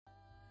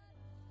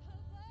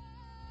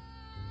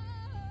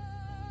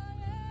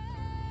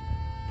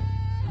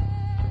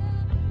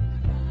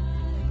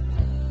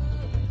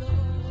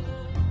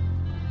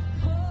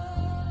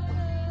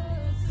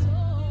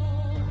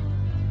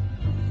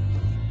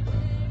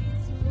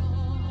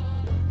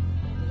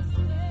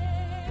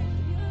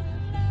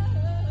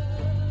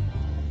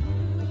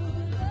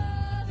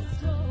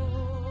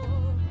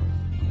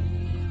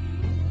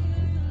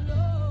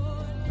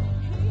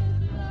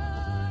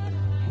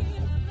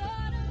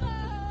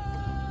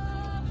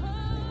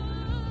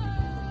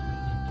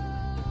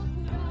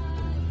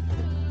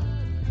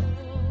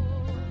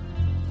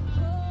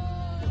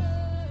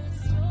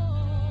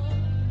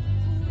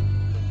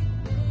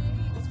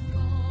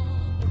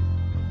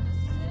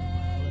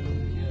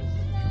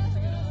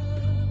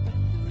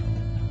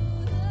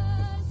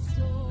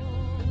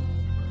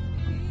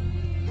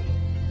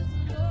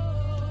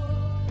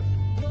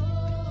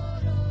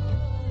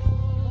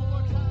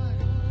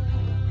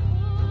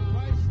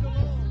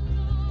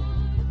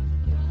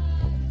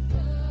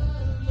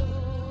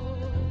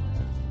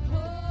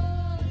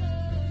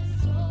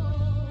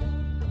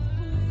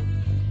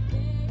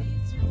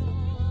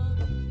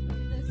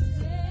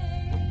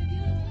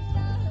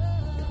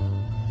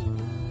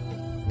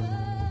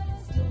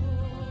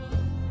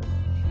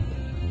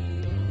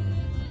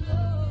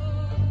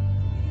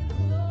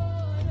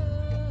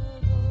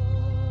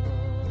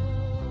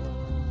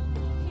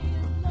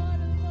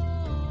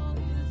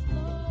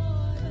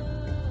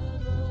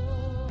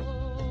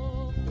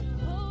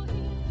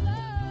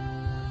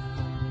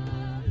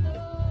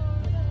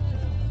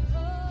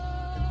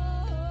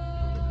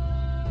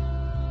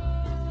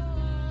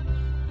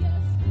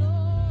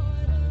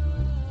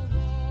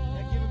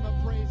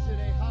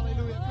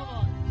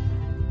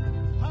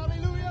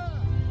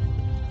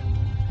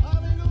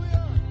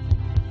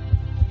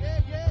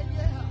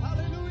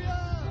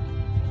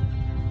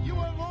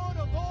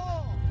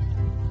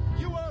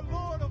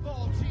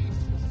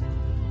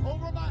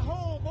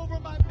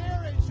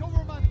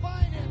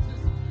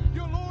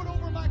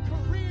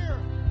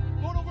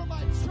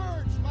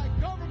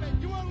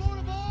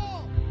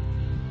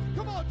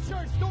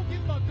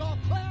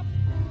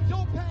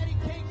Don't patty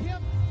cake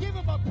him. Give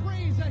him a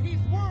praise that he's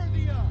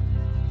worthy of.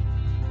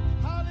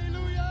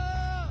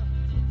 Hallelujah.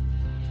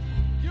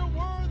 You're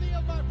worthy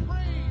of my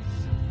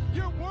praise.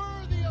 You're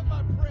worthy of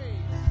my praise.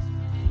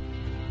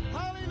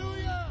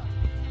 Hallelujah.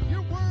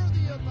 You're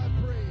worthy of my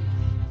praise.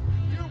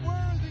 You're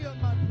worthy of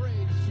my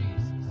praise,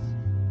 Jesus.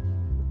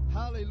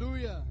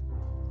 Hallelujah.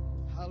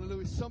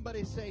 Hallelujah.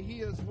 Somebody say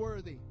he is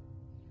worthy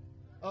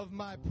of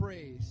my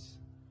praise.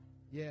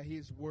 Yeah,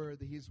 he's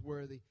worthy. He's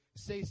worthy.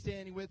 Stay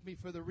standing with me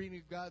for the reading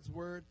of God's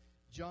word.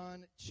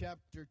 John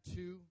chapter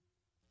 20.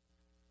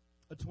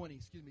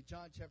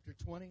 John chapter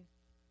 20.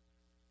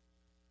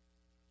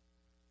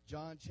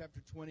 John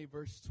chapter 20,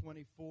 verse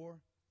 24.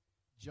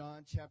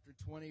 John chapter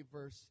 20,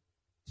 verse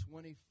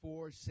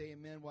 24. Say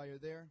amen while you're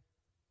there.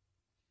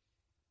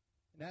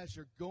 And as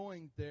you're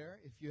going there,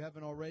 if you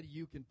haven't already,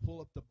 you can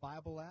pull up the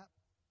Bible app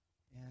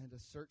and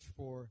search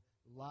for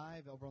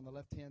live over on the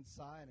left-hand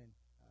side and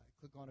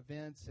click on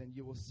events, and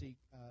you will see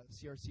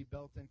CRC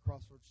Belton,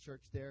 Crossroads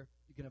Church there.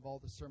 You can have all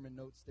the sermon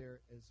notes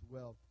there as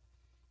well.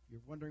 If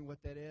you're wondering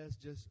what that is,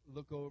 just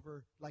look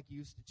over like you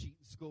used to cheat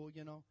in school,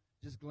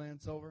 Just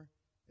glance over.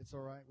 It's all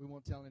right. We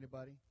won't tell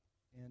anybody.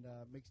 And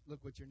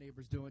look what your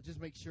neighbor's doing.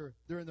 Just make sure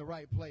they're in the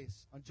right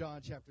place on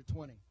John chapter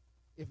 20.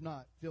 If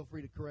not, feel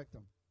free to correct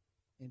them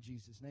in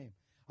Jesus' name.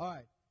 All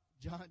right,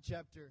 John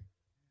chapter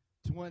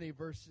 20,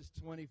 verses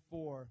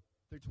 24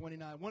 through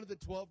 29. One of the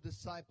 12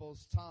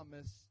 disciples,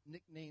 Thomas,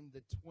 nicknamed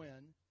the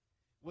twin,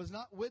 was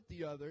not with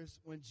the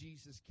others when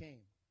Jesus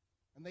came.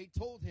 And they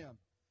told him,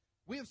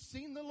 "We have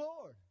seen the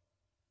Lord."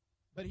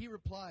 But he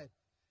replied,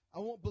 "I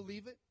won't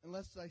believe it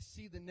unless I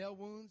see the nail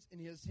wounds in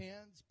his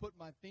hands, put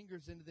my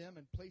fingers into them,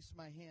 and place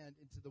my hand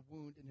into the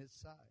wound in his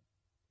side."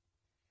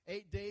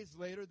 8 days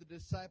later, the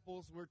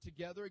disciples were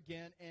together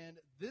again, and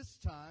this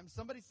time,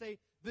 somebody say,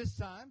 this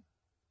time.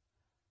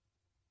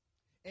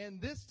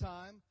 And this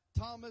time,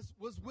 Thomas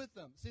was with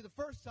them. See, the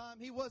first time,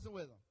 he wasn't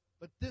with them.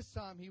 But this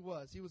time, he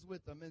was. He was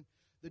with them. And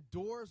the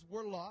doors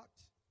were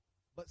locked.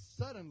 But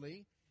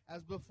suddenly,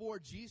 as before,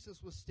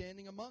 Jesus was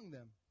standing among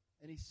them.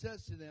 And he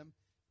says to them,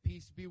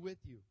 "Peace be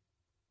with you."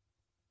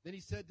 Then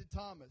he said to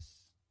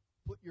Thomas,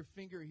 "Put your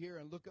finger here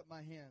and look at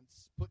my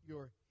hands. Put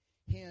your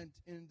hand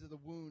into the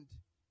wound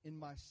in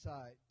my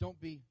side. Don't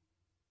be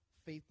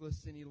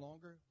faithless any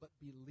longer, but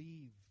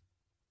believe."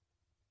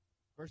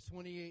 Verse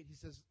 28, he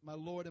says, "My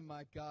Lord and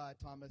my God,"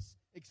 Thomas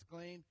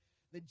exclaimed.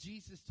 Then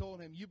Jesus told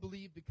him, "You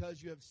believe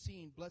because you have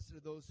seen. Blessed are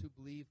those who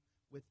believe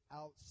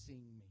without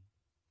seeing me."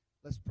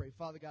 Let's pray.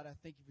 Father God, I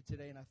thank you for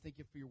today, and I thank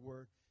you for your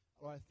word.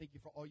 Lord, I thank you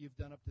for all you've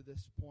done up to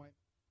this point,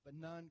 but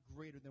none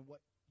greater than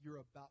what you're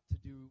about to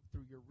do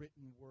through your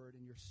written word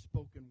and your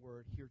spoken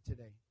word here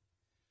today.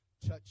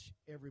 Touch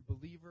every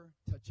believer,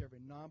 touch every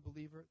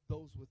non-believer,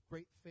 those with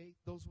great faith,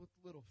 those with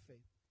little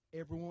faith,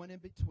 everyone in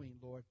between,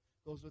 Lord,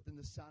 those within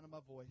the sound of my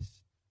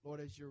voice. Lord,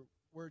 as your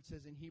word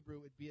says in Hebrew,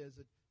 it would be as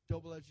a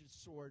double-edged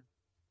sword,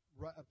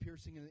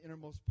 piercing in the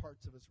innermost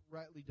parts of us,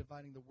 rightly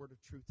dividing the word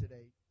of truth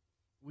today.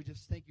 We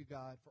just thank you,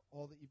 God, for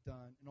all that you've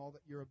done and all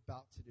that you're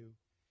about to do.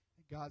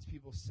 And God's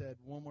people said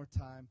one more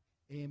time,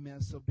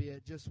 amen, so be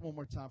it. Just one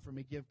more time for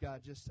me. Give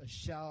God just a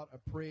shout, a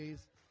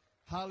praise.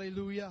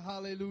 Hallelujah,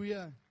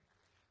 hallelujah.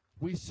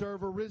 We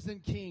serve a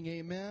risen King,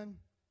 amen.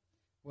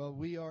 Well,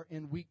 we are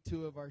in week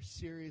 2 of our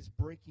series,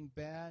 Breaking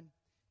Bad.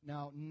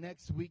 Now,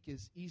 next week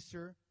is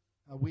Easter.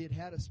 We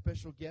had a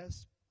special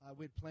guest.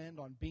 We had planned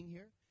on being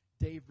here,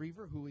 Dave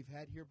Reaver, who we've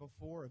had here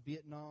before, a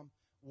Vietnam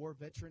War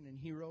veteran and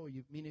hero.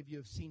 Many of you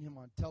have seen him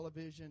on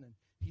television, and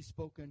he's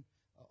spoken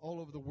all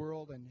over the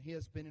world, and he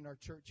has been in our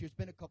church. It's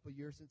been a couple of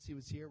years since he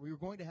was here. We were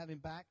going to have him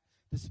back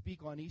to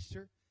speak on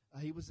Easter.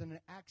 He was in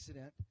an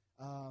accident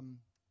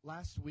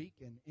last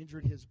week and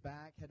injured his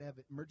back, had to have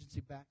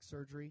emergency back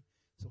surgery,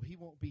 so he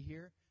won't be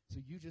here. So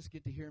you just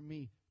get to hear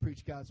me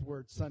preach God's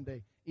word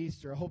Sunday,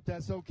 Easter. I hope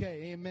that's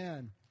okay.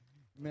 Amen.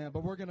 Man,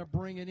 but we're going to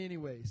bring it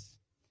anyways.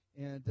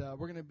 And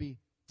we're going to be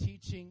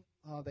teaching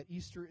that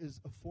Easter is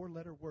a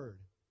 4-letter word,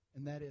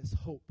 and that is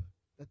hope,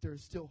 that there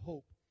is still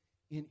hope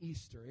in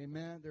Easter.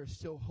 Amen. There's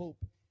still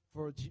hope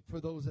for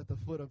those at the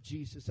foot of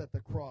Jesus at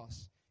the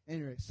cross.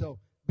 Anyway, so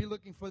be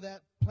looking for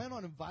that. Plan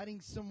on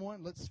inviting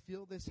someone. Let's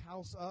fill this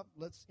house up.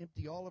 Let's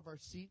empty all of our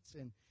seats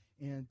and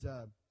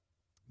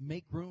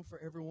make room for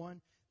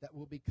everyone that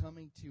will be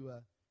coming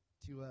to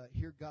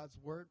hear God's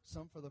word,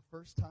 some for the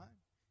first time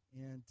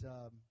and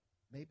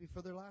maybe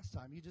for their last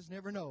time. You just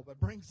never know. But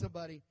bring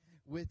somebody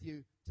with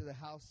you to the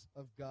house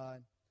of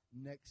God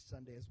next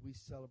Sunday as we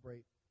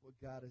celebrate what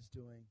God is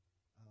doing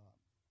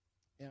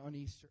on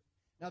Easter.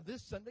 Now,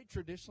 this Sunday,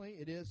 traditionally,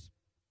 it is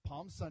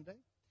Palm Sunday.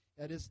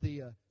 That is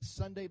the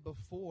Sunday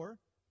before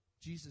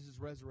Jesus'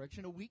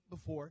 resurrection, a week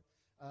before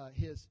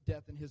his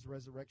death and his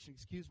resurrection,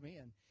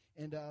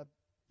 and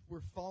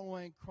we're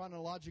following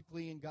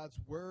chronologically in God's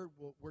Word.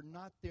 We're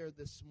not there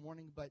this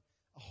morning, but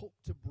I hope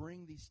to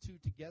bring these two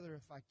together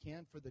if I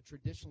can for the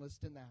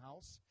traditionalist in the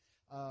house.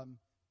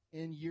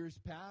 In years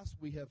past,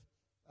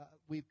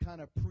 we've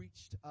kind of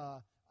preached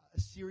a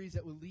series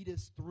that would lead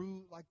us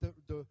through like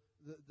the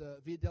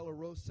Via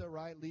Dolorosa,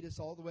 right? Lead us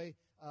all the way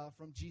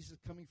from Jesus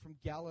coming from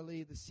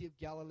Galilee, the Sea of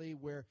Galilee,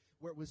 where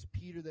it was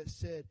Peter that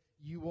said,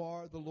 "You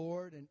are the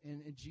Lord,"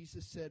 and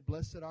Jesus said,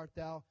 "Blessed art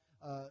thou,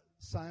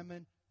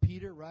 Simon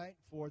Peter," right?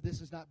 "For this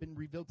has not been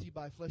revealed to you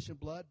by flesh and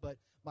blood, but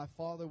my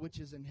Father which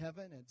is in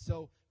heaven." And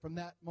so from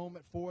that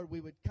moment forward,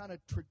 we would kind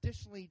of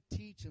traditionally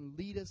teach and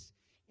lead us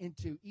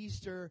into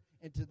Easter,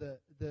 into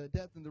the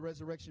death and the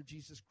resurrection of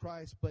Jesus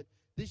Christ. But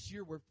this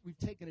year we've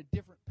taken a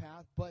different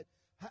path. But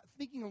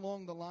thinking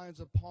along the lines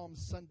of Palm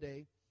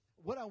Sunday,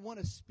 what I want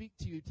to speak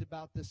to you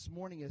about this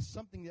morning is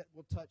something that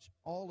will touch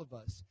all of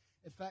us.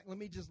 In fact, let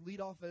me just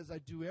lead off as I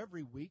do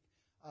every week,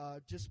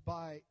 just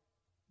by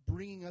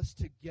bringing us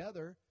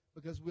together,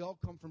 because we all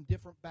come from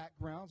different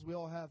backgrounds. We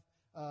all have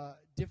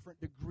different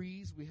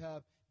degrees. We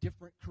have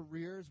different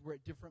careers. We're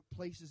at different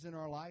places in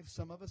our life.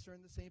 Some of us are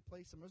in the same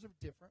place. Some of us are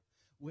different.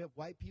 We have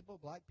white people,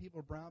 black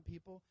people, brown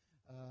people,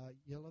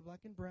 yellow,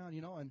 black, and brown,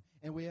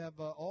 and we have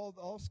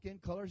all skin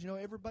colors.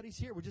 Everybody's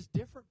here. We're just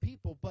different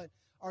people. But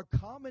our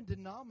common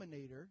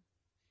denominator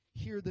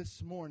here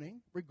this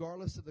morning,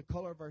 regardless of the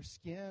color of our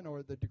skin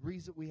or the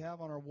degrees that we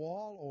have on our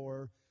wall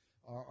or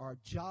our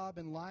job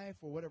in life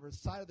or whatever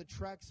side of the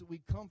tracks that we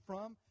come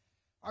from,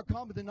 our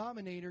common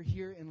denominator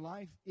here in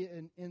life,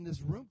 in this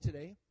room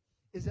today,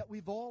 is that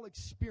we've all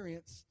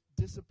experienced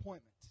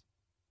disappointment.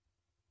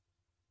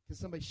 Can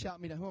somebody shout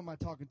me down? Who am I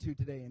talking to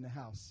today in the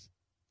house?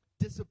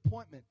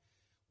 Disappointment.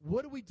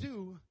 What do we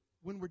do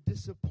when we're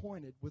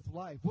disappointed with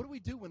life? What do we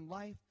do when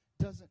life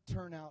doesn't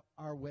turn out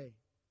our way?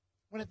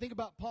 When I think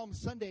about Palm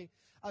Sunday,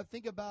 I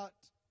think about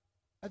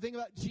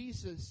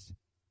Jesus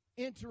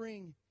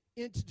entering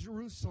into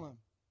Jerusalem.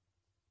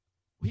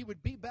 He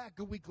would be back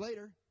a week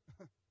later.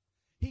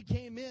 He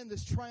came in,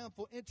 this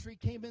triumphal entry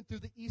came in through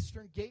the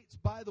eastern gates.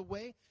 By the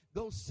way,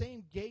 those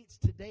same gates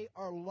today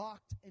are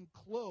locked and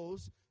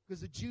closed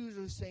because the Jews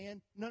are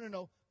saying,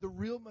 no, the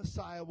real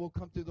Messiah will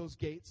come through those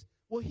gates.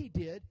 Well, he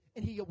did,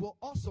 and he will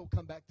also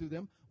come back through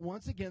them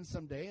once again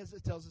someday, as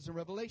it tells us in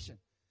Revelation.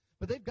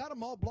 But they've got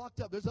them all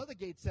blocked up. There's other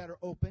gates that are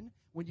open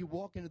when you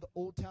walk into the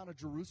old town of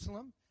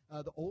Jerusalem,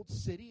 the old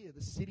city,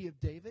 the city of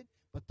David.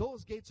 But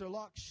those gates are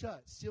locked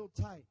shut, sealed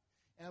tight.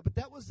 But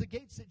that was the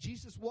gates that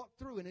Jesus walked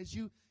through. And if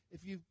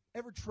you've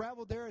ever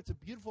traveled there, it's a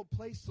beautiful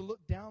place to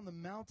look down the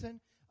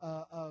mountain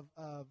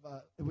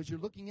as you're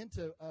looking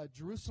into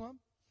Jerusalem.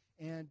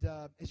 And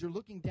as you're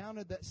looking down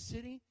at that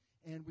city,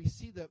 and we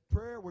see the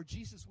prayer where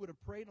Jesus would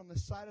have prayed on the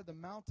side of the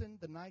mountain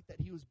the night that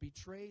he was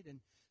betrayed. And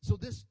so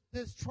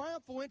this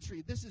triumphal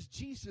entry, this is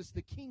Jesus,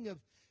 the King of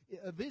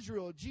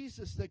Israel,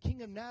 Jesus, the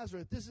King of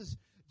Nazareth. This is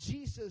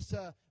Jesus,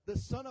 the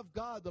Son of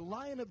God, the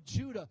Lion of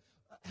Judah,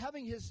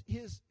 having his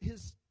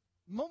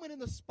moment in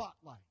the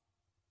spotlight.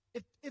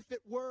 If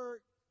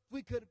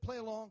we could play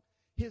along,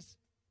 his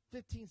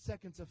 15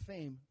 seconds of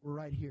fame were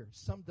right here,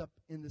 summed up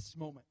in this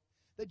moment.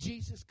 That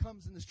Jesus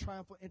comes in this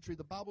triumphal entry.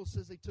 The Bible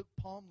says they took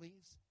palm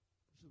leaves,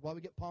 which is why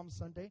we get Palm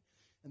Sunday,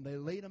 and they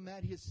laid them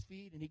at his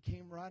feet, and he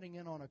came riding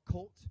in on a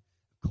colt.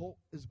 A colt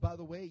is, by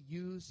the way,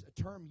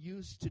 a term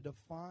used to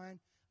define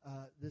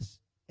this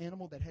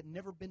animal that had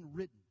never been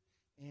ridden.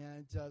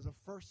 And it was the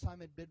first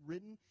time it had been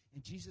ridden,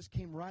 and Jesus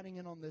came riding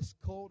in on this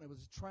colt. It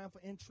was a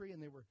triumphal entry,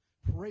 and they were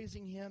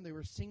praising him. They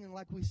were singing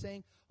like we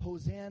sang,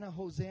 "Hosanna,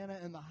 Hosanna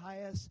in the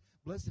highest.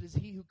 Blessed is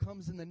he who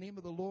comes in the name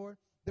of the Lord."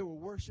 They were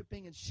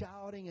worshiping and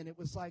shouting, and it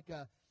was like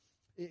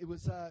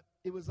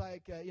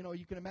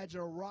you can imagine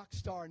a rock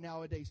star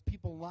nowadays.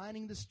 People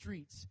lining the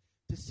streets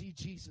to see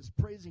Jesus,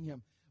 praising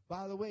him.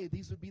 By the way,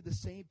 these would be the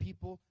same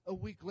people a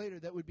week later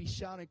that would be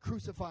shouting,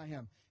 "Crucify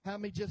him." How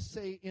many just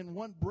say in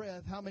one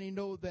breath, how many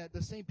know that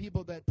the same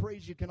people that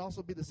praise you can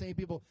also be the same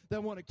people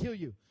that want to kill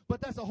you?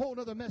 But that's a whole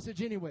other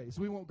message anyways.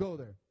 We won't go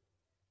there.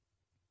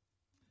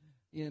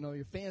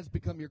 Your fans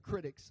become your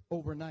critics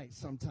overnight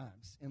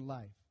sometimes in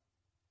life.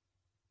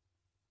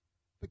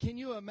 But can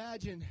you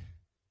imagine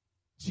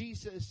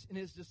Jesus and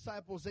his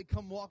disciples? They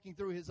come walking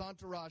through his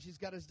entourage. He's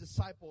got his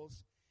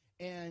disciples,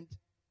 and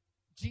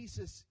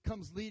Jesus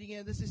comes leading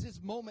in. This is his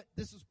moment.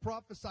 This was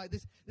prophesied.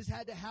 This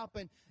had to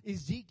happen.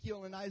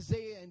 Ezekiel and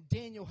Isaiah and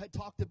Daniel had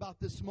talked about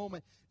this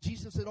moment.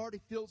 Jesus had already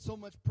filled so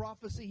much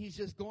prophecy. He's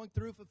just going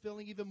through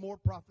fulfilling even more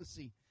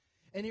prophecy.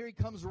 And here he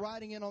comes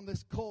riding in on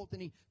this colt,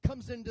 and he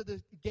comes into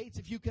the gates,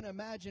 if you can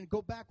imagine.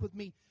 Go back with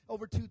me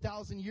over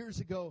 2,000 years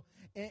ago,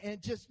 and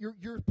just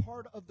you're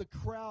part of the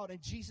crowd, and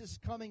Jesus is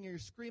coming, and you're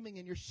screaming,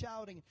 and you're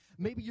shouting.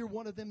 Maybe you're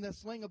one of them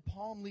that's laying a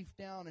palm leaf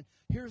down, and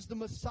here's the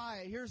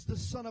Messiah, here's the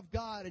Son of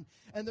God,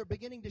 and they're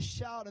beginning to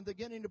shout, and they're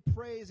beginning to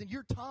praise, and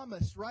you're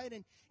Thomas, right?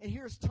 And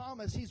here's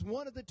Thomas. He's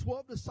one of the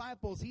 12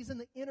 disciples. He's in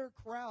the inner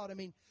crowd. I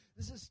mean,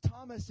 this is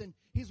Thomas, and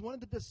he's one of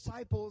the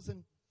disciples,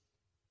 and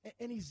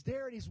he's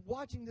there, and he's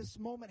watching this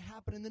moment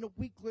happen. And then a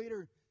week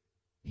later,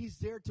 he's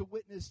there to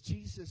witness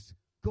Jesus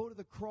go to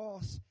the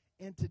cross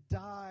and to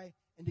die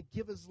and to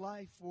give his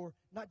life for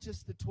not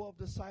just the 12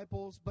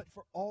 disciples, but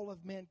for all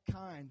of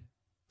mankind,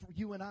 for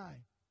you and I.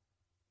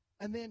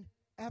 And then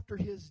after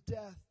his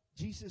death,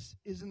 Jesus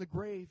is in the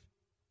grave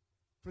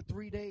for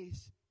 3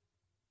 days.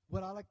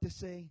 what I like to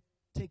say,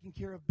 taking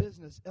care of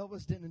business.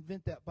 Elvis didn't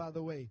invent that, by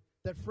the way.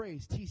 That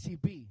phrase,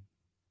 TCB.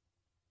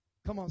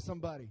 Come on,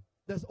 somebody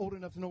that's old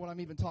enough to know what I'm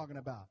even talking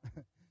about.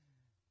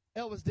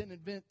 Elvis didn't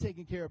invent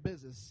taking care of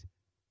business.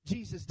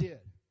 Jesus did.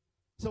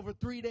 So for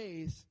 3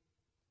 days,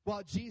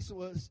 while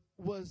Jesus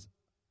was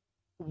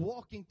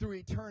walking through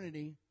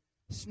eternity,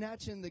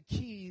 snatching the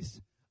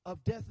keys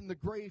of death and the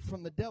grave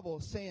from the devil,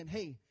 saying,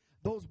 hey,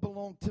 those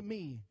belong to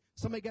me.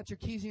 Somebody got your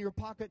keys in your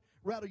pocket?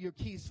 Rattle your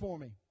keys for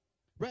me.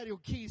 Rattle your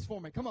keys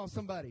for me. Come on,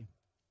 somebody.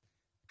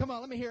 Come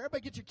on, let me hear.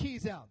 Everybody get your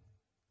keys out.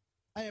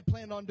 I ain't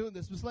planning on doing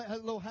this. Let's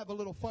have a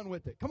little fun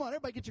with it. Come on,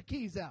 everybody get your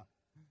keys out.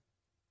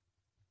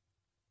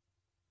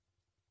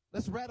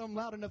 Let's rattle them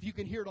loud enough you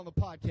can hear it on the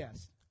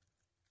podcast.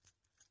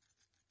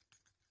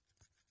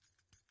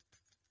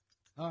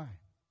 All right.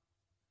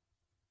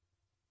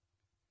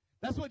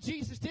 That's what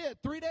Jesus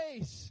did. 3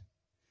 days.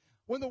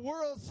 When the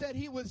world said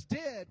he was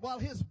dead, while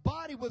his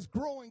body was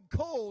growing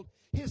cold,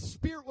 his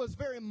spirit was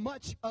very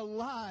much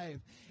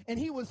alive. And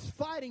he was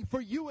fighting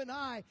for you and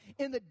I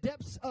in the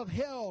depths of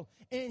hell.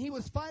 And he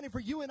was fighting for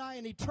you and I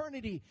in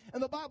eternity.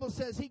 And the Bible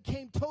says he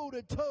came toe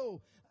to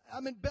toe.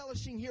 I'm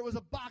embellishing here. It was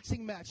a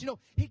boxing match. You know,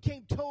 he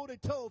came toe to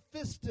toe,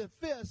 fist to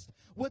fist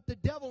with the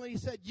devil. And he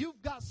said,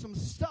 you've got some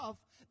stuff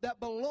that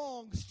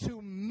belongs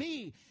to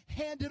me.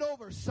 Hand it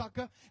over,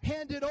 sucker.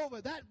 Hand it over.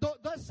 That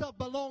stuff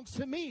belongs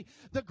to me.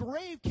 The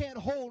grave can't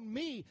hold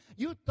me.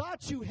 You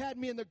thought you had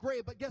me in the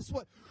grave, but guess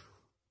what?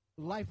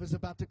 Life is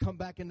about to come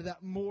back into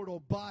that mortal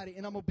body,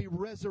 and I'm going to be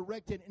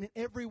resurrected. And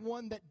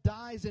everyone that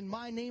dies in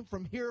my name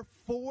from here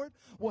forward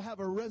will have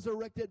a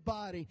resurrected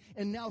body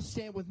and now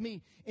stand with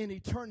me in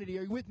eternity.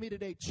 Are you with me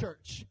today,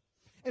 church?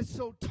 And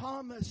so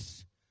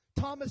Thomas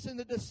and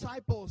the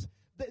disciples,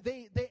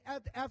 they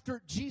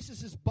after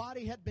Jesus'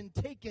 body had been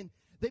taken,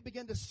 they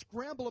began to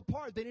scramble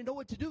apart. They didn't know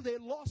what to do. They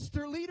had lost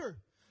their leader,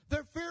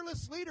 their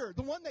fearless leader,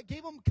 the one that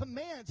gave them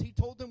commands. He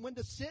told them when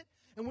to sit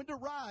and when to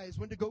rise,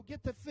 when to go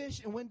get the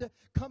fish and when to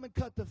come and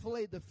cut the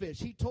fillet of the fish.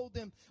 He told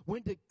them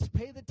when to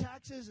pay the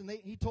taxes, and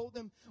he told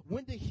them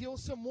when to heal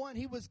someone.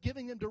 He was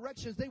giving them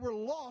directions. They were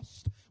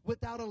lost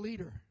without a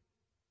leader.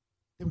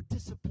 They were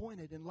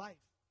disappointed in life.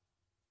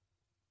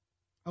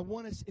 I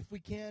want us, if we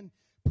can,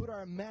 put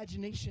our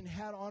imagination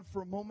hat on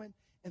for a moment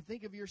and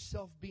think of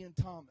yourself being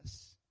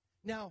Thomas.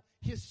 Now,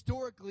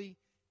 historically,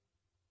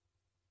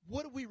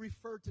 what do we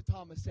refer to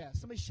Thomas as?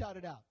 Somebody shout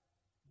it out.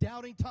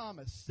 Doubting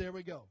Thomas. There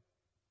we go.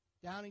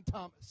 Doubting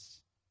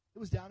Thomas. It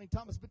was Doubting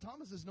Thomas. But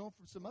Thomas is known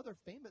for some other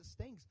famous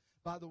things,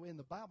 by the way, in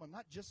the Bible,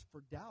 not just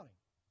for doubting.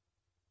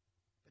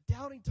 But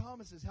Doubting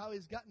Thomas is how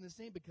he's gotten this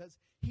name, because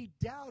he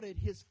doubted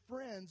his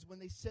friends when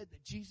they said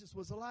that Jesus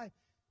was alive.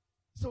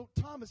 So,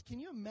 Thomas, can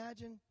you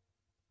imagine?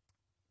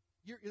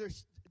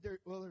 There's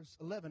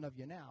 11 of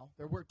you now.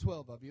 There were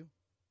 12 of you.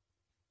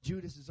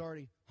 Judas has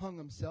already hung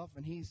himself,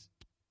 and he's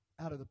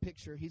out of the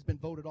picture. He's been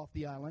voted off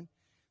the island.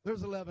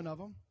 There's 11 of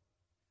them.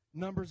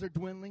 Numbers are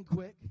dwindling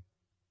quick.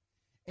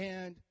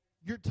 And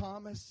you're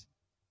Thomas.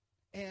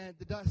 And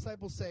the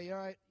disciples say, all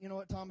right, you know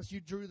what, Thomas, you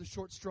drew the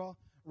short straw.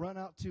 Run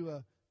out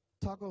to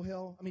Taco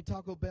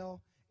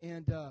Bell,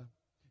 and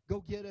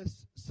go get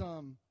us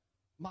some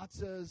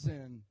matzahs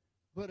and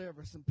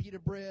whatever, some pita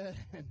bread,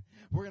 and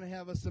we're going to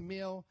have us a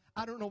meal.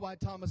 I don't know why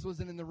Thomas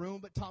wasn't in the room,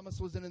 but Thomas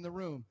wasn't in the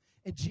room.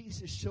 And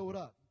Jesus showed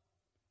up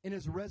in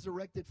his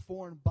resurrected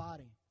foreign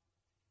body.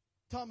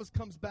 Thomas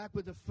comes back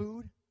with the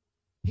food.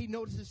 He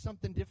notices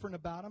something different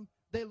about him.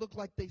 They look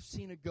like they've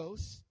seen a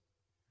ghost.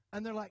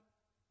 And they're like,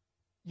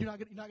 you're not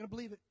going to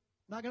believe it.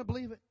 Not going to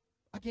believe it.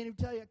 I can't even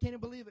tell you. I can't even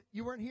believe it.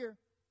 You weren't here.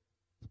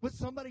 Would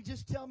somebody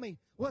just tell me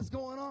what's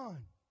going on?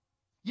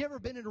 You ever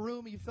been in a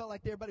room and you felt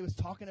like everybody was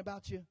talking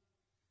about you?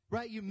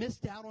 Right? You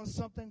missed out on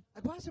something.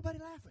 Like, why is everybody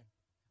laughing?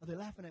 Are they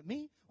laughing at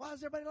me? Why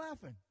is everybody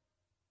laughing?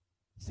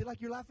 See,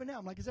 like you're laughing now.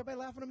 I'm like, is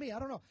everybody laughing at me? I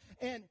don't know.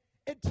 And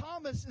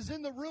Thomas is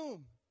in the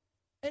room.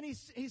 And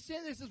he's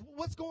saying this, says,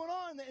 what's going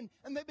on?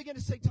 And they begin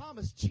to say,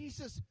 Thomas,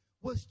 Jesus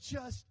was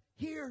just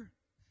here.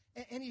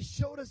 And he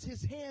showed us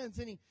his hands,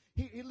 and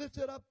he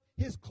lifted up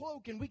his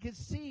cloak, and we could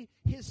see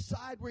his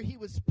side where he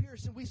was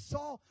pierced. And we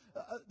saw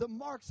the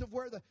marks of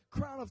where the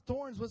crown of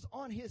thorns was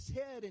on his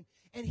head.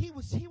 And he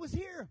was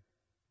here.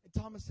 And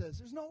Thomas says,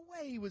 there's no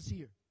way he was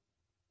here.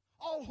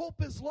 All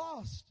hope is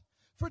lost.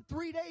 For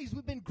 3 days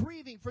we've been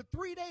grieving. For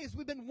 3 days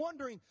we've been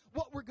wondering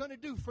what we're going to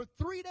do. For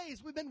 3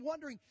 days we've been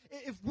wondering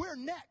if we're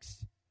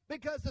next.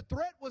 Because the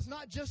threat was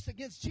not just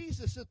against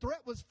Jesus. The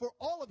threat was for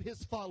all of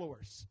his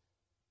followers.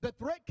 The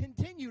threat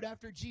continued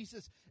after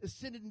Jesus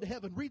ascended into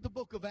heaven. Read the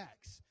book of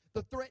Acts.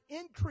 The threat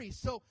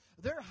increased. So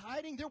they're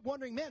hiding. They're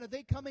wondering, man, are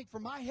they coming for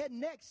my head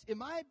next?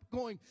 Am I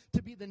going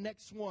to be the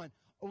next one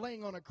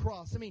laying on a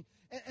cross? I mean,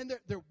 and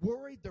they're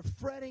worried. They're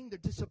fretting. They're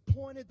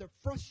disappointed. They're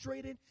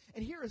frustrated.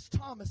 And here is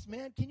Thomas,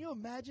 man. Can you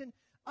imagine?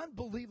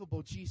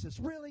 Unbelievable, Jesus.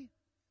 Really?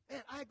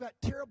 Man, I got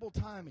terrible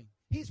timing.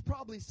 He's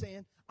probably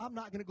saying, I'm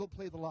not going to go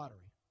play the lottery.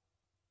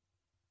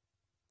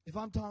 If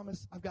I'm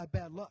Thomas, I've got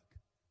bad luck.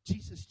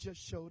 Jesus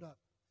just showed up.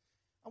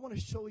 I want to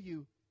show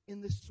you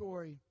in this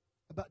story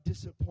about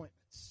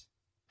disappointments.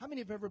 How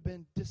many have ever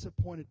been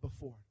disappointed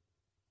before?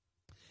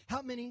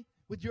 How many,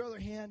 with your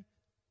other hand,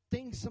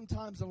 things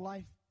sometimes in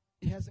life,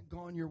 it hasn't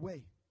gone your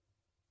way?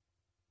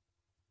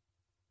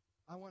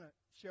 I want to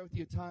share with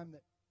you a time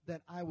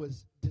that I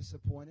was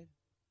disappointed.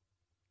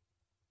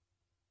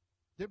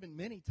 There have been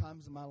many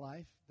times in my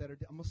life that I'm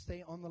going to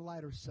stay on the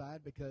lighter side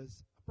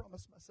because I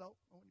promised myself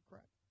I wouldn't cry.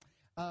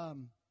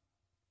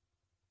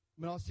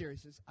 In all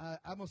seriousness,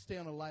 I'm going to stay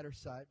on the lighter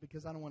side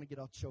because I don't want to get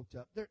all choked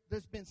up.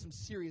 There's been some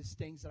serious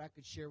things that I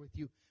could share with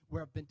you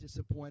where I've been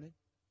disappointed.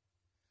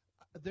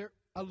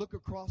 I look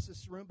across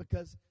this room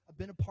because I've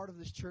been a part of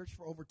this church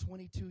for over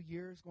 22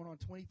 years, going on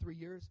 23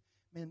 years.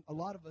 Man, a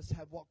lot of us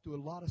have walked through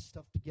a lot of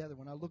stuff together.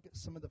 When I look at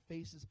some of the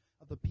faces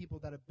of the people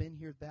that have been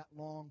here that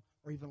long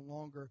or even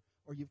longer,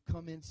 or you've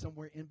come in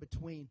somewhere in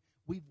between,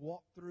 we've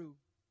walked through,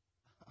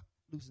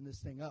 losing this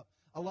thing up,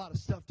 a lot of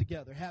stuff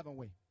together, haven't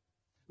we?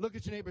 Look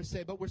at your neighbor and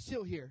say, but we're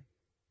still here.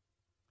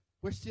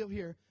 We're still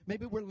here.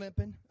 Maybe we're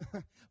limping,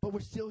 but we're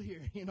still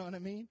here. You know what I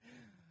mean?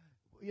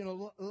 You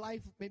know,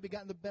 life maybe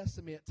gotten the best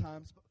of me at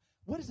times. But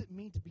what does it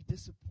mean to be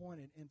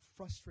disappointed and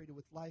frustrated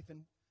with life?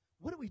 And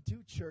what do we do,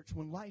 church,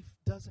 when life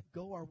doesn't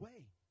go our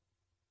way?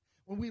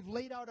 When we've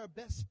laid out our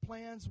best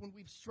plans, when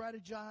we've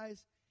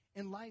strategized,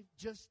 and life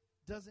just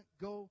doesn't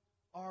go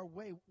our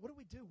way. What do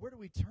we do? Where do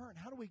we turn?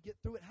 How do we get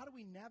through it? How do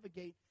we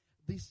navigate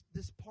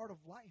this part of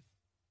life?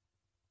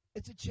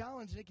 It's a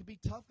challenge, and it can be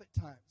tough at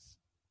times.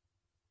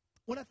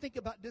 When I think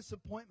about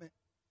disappointment,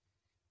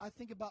 I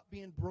think about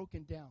being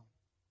broken down.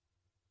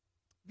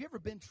 Have you ever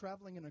been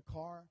traveling in a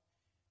car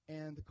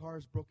and the car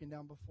is broken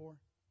down before?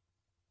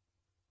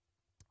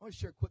 I want to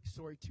share a quick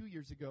story. 2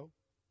 years ago,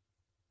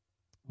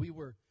 we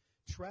were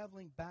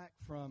traveling back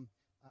from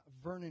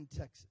Vernon,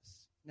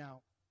 Texas.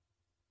 Now,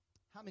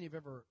 how many have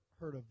ever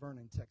heard of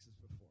Vernon, Texas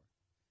before?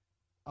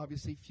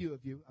 Obviously, few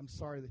of you. I'm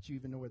sorry that you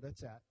even know where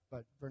that's at,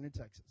 but Vernon,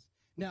 Texas.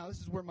 Now, this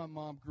is where my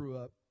mom grew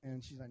up,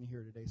 and she's not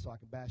here today, so I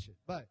can bash it.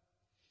 But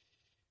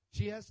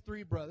she has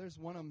 3 brothers.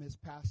 One of them has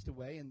passed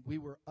away, and we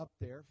were up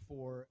there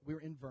we were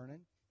in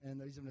Vernon, and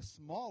there's in a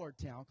smaller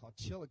town called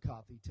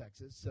Chillicothe,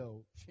 Texas.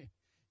 So,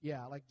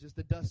 yeah, like just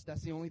the dust,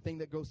 that's the only thing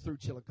that goes through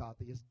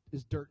Chillicothe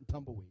is dirt and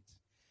tumbleweeds.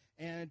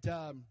 And,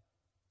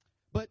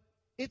 but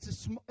it's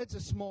a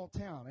small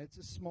town. It's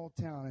a small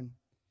town, and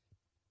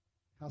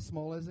how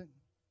small is it?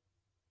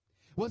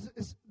 Well,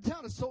 the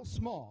town is so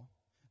small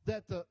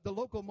that the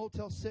local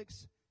Motel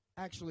 6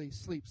 actually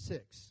sleeps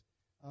 6.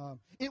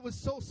 It was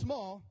so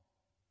small,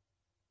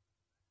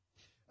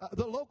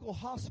 the local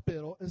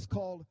hospital is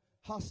called,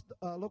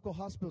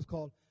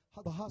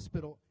 the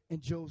Hospital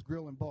and Joe's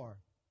Grill and Bar.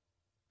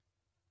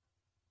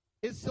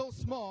 It's so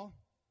small,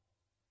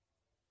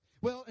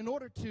 well, in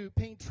order to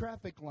paint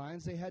traffic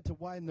lines, they had to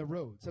widen the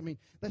roads. I mean,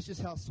 that's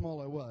just how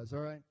small it was,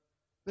 all right?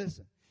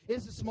 Listen,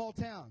 it's a small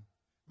town.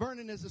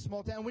 Vernon is a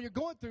small town. When you're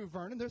going through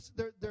Vernon, there's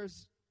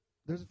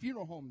a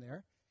funeral home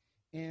there,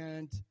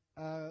 and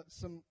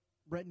some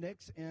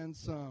rednecks and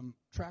some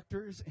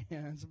tractors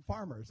and some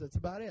farmers. That's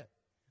about it.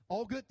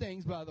 All good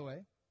things, by the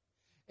way.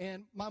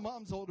 And my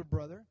mom's older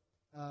brother,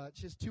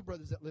 she has 2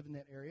 brothers that live in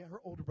that area. Her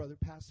older brother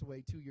passed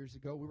away 2 years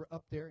ago. We were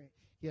up there.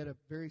 He had a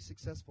very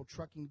successful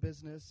trucking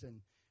business,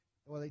 and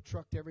they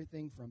trucked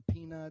everything from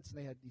peanuts, and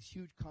they had these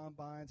huge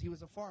combines. He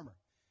was a farmer,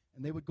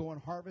 and they would go on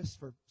harvest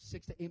for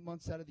 6 to 8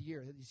 months out of the year.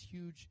 They had these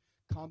huge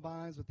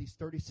combines with these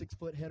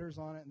 36-foot headers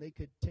on it, and they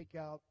could take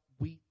out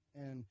wheat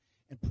and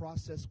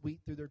process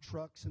wheat through their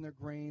trucks and their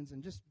grains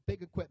and just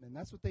big equipment. And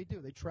that's what they do.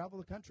 They travel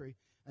the country,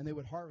 and they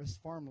would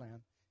harvest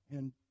farmland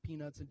and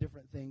peanuts and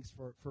different things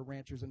for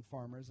ranchers and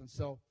farmers. And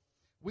so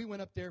we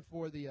went up there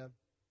for the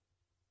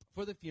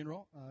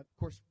funeral, of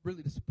course,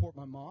 really to support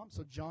my mom.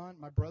 So John,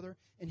 my brother,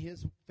 and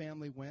his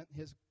family went,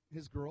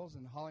 his girls,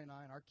 and Holly and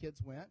I and our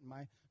kids went.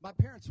 And my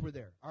parents were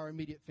there, our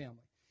immediate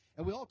family.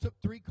 And we all took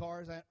 3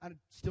 cars. I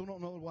still don't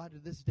know why to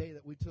this day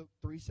that we took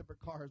 3 separate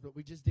cars, but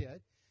we just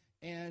did.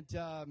 And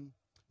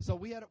so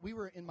we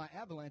were in my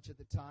Avalanche at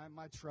the time,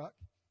 my truck,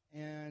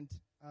 and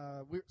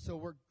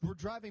we're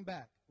driving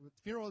back. The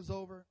funeral is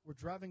over. We're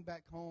driving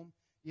back home.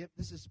 Yep,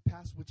 this is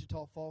past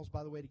Wichita Falls,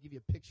 by the way, to give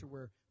you a picture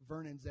where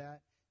Vernon's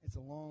at. It's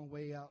a long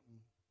way out in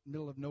the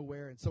middle of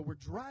nowhere. And so we're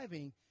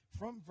driving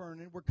from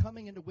Vernon. We're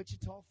coming into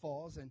Wichita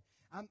Falls, and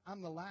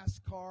I'm the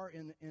last car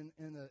in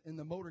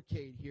the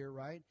motorcade here,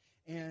 right?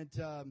 And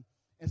so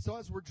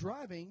as we're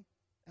driving,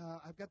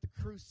 I've got the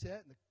cruise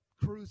set, and the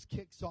cruise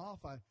kicks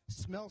off. I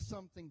smell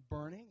something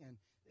burning, and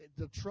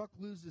the truck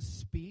loses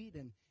speed,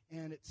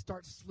 and it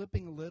starts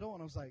slipping a little.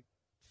 And I was like,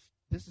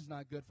 this is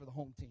not good for the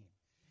home team.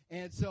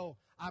 And so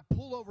I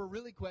pull over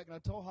really quick, and I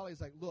told Holly, I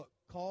was like, look,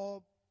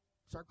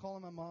 start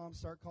calling my mom,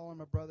 start calling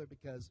my brother,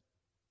 because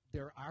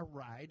they're our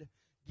ride.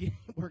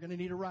 We're going to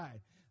need a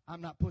ride.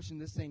 I'm not pushing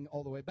this thing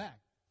all the way back.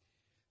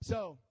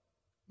 So,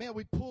 man,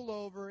 we pull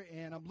over,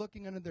 and I'm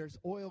looking under. There's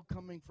oil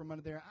coming from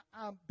under there.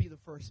 I'll be the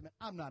first.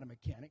 I'm not a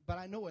mechanic, but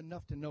I know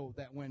enough to know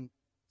that when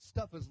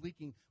stuff is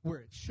leaking where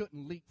it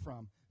shouldn't leak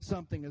from,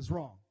 something is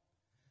wrong.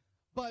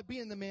 But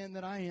being the man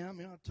that I am,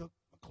 I took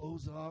my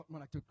clothes off.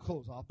 Well, I took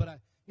clothes off, but I'm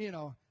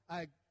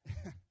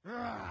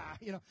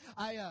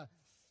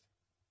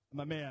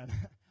a man.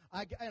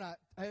 I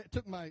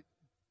took my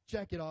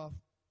jacket off.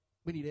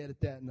 We need to edit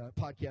that in the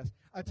podcast.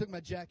 I took my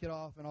jacket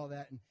off and all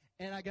that,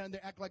 and I got in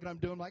there, act like I'm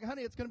doing, like,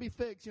 honey, it's going to be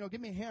fixed.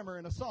 Give me a hammer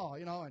and a saw,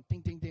 and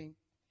ding, ding, ding.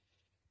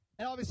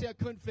 And obviously I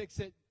couldn't fix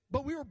it,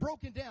 but we were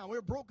broken down. We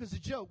were broke as a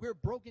joke. We were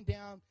broken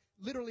down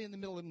literally in the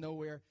middle of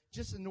nowhere,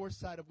 just the north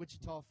side of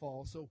Wichita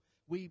Falls. So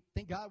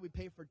thank God we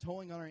paid for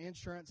towing on our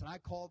insurance, and I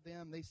called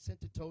them. They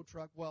sent a tow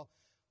truck. Well,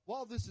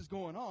 while this is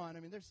going on,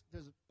 there's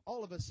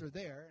all of us are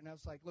there, and I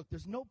was like, look,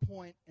 there's no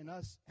point in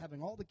us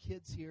having all the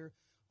kids here,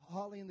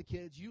 Holly and the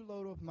kids, you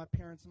load up my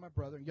parents and my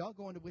brother, and y'all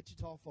go into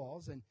Wichita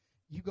Falls, and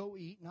you go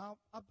eat, and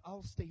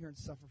I'll stay here and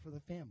suffer for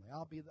the family.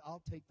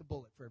 I'll take the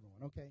bullet for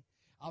everyone, okay?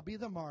 I'll be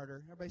the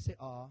martyr. Everybody say,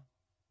 aw.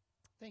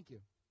 Thank you.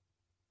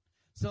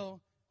 So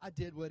I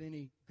did what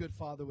any good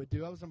father would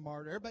do. I was a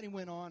martyr. Everybody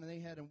went on, and they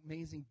had an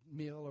amazing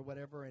meal or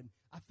whatever, and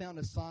I found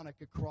a Sonic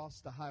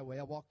across the highway.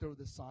 I walked over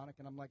to the Sonic,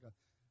 and I'm like a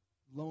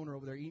loner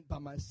over there eating by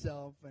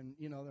myself, and,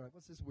 they're like,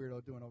 what's this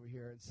weirdo doing over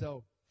here? And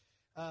so,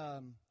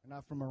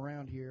 not from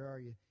around here, are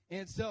you?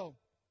 And so,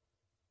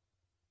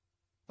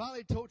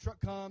 finally, a tow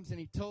truck comes, and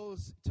he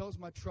tows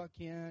my truck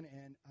in,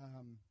 and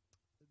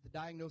the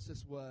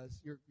diagnosis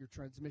was your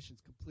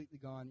transmission's completely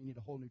gone. You need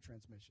a whole new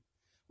transmission.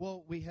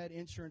 Well, we had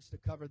insurance to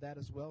cover that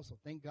as well, so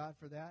thank God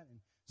for that. And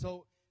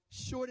so,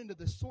 short into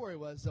the story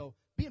was, though,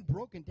 being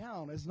broken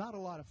down is not a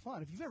lot of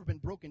fun. If you've ever been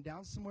broken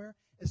down somewhere,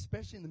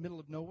 especially in the middle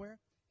of nowhere,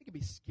 it can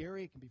be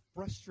scary. It can be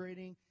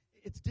frustrating.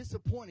 It's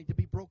disappointing to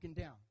be broken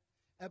down.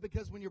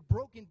 Because when you're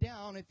broken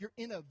down, if you're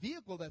in a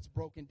vehicle that's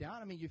broken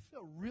down, you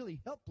feel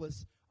really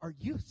helpless or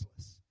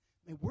useless.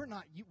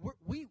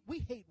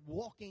 We hate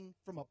walking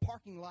from a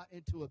parking lot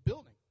into a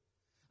building.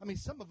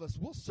 Some of us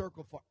will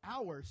circle for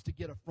hours to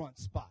get a front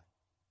spot.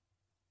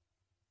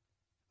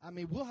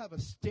 We'll have a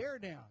stare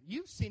down.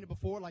 You've seen it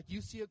before, like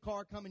you see a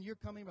car coming, you're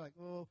coming, you're like,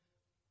 oh,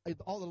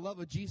 all the love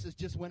of Jesus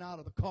just went out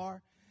of the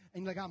car.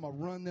 And you're like, I'm going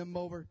to run them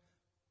over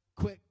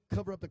quick,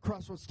 cover up the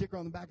Crossroads sticker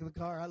on the back of the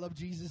car. I love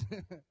Jesus.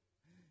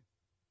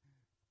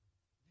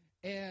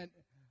 And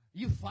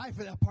you fight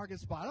for that parking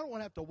spot. I don't want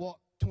to have to walk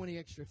 20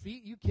 extra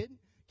feet. You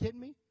kidding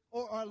me?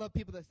 Or I love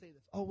people that say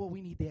this. Oh, well,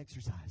 we need the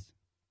exercise.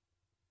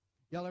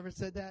 Y'all ever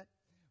said that?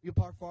 You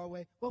park far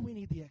away. Well, we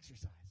need the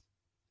exercise.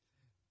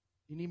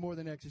 You need more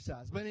than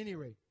exercise. But at any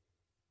rate,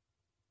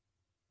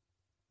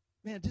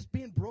 man, just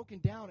being broken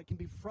down, it can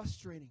be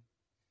frustrating.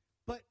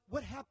 But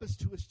what happens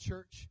to us,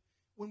 church,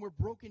 when we're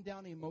broken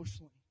down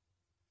emotionally?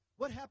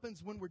 What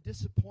happens when we're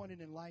disappointed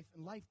in life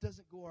and life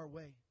doesn't go our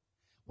way?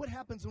 What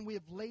happens when we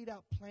have laid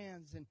out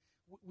plans and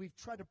we've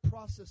tried to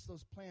process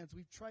those plans?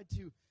 We've tried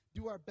to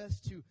do our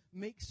best to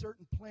make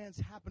certain plans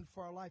happen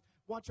for our life.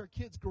 Watch our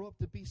kids grow up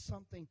to be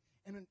something,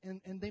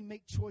 and they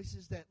make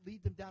choices that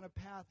lead them down a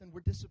path, and we're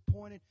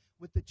disappointed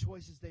with the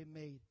choices they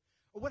made.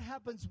 Or what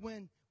happens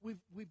when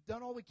we've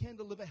done all we can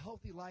to live a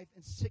healthy life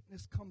and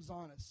sickness comes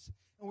on us,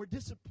 and we're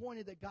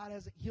disappointed that God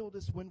hasn't healed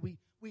us when we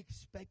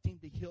expect Him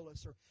to heal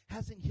us, or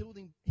hasn't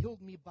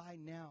healed me by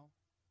now.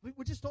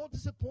 We're just all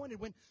disappointed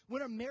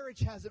when our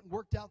marriage hasn't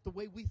worked out the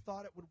way we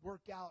thought it would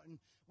work out, and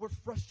we're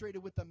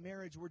frustrated with the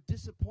marriage. We're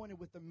disappointed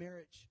with the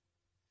marriage.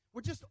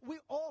 We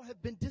all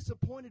have been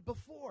disappointed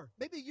before.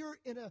 Maybe you're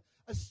in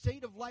a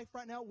state of life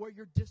right now where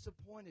you're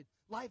disappointed.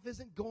 Life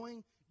isn't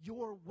going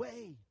your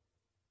way.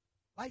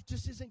 Life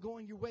just isn't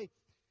going your way.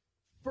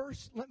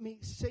 First, let me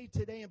say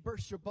today and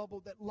burst your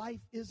bubble that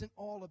life isn't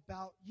all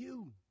about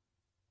you.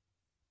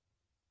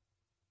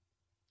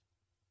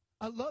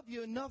 I love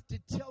you enough to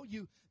tell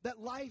you that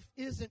life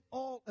isn't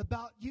all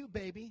about you,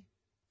 baby.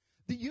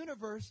 The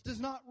universe does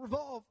not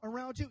revolve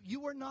around you.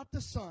 You are not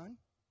the sun.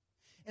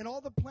 And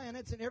all the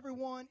planets and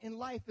everyone in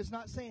life is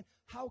not saying,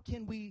 how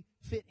can we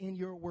fit in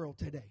your world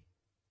today?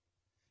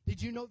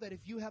 Did you know that if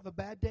you have a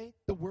bad day,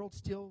 the world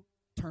still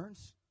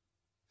turns?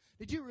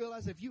 Did you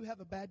realize if you have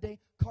a bad day,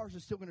 cars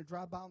are still going to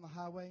drive by on the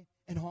highway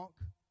and honk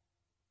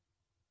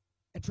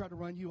and try to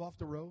run you off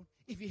the road?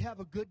 If you have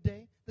a good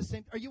day, the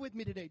same. Are you with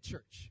me today,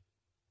 church?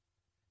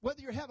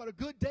 Whether you're having a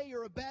good day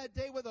or a bad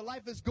day, whether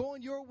life is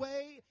going your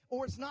way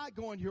or it's not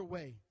going your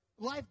way,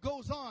 life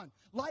goes on.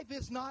 Life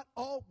is not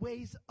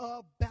always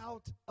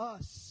about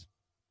us.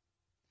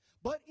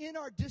 But in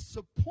our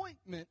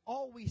disappointment,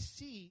 all we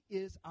see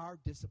is our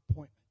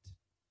disappointment.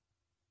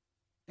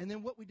 And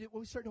then what we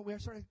started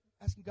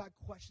asking God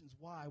questions.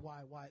 Why?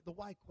 The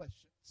why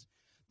questions.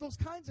 Those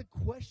kinds of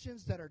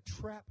questions that are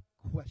trap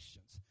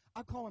questions.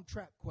 I call them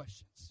trap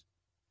questions.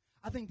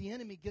 I think the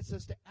enemy gets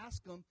us to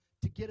ask them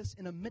to get us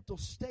in a mental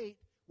state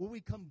where we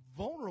become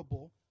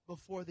vulnerable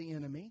before the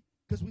enemy,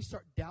 because we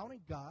start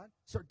doubting God,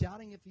 start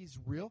doubting if He's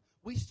real.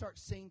 We start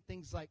saying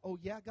things like, oh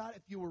yeah, God,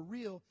 if you were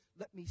real,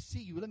 let me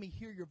see you. Let me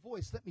hear your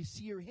voice. Let me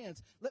see your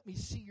hands. Let me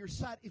see your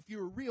side. If you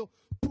were real,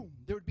 boom,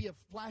 there would be a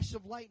flash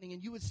of lightning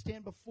and you would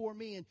stand before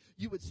me and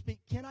you would speak.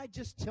 Can I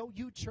just tell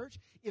you, church,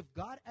 if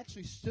God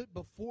actually stood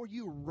before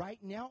you right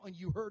now and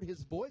you heard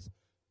His voice,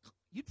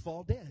 you'd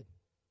fall dead.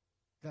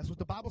 That's what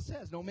the Bible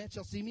says. No man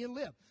shall see me and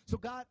live. So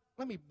God,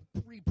 let me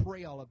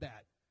pre-pray all of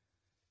that.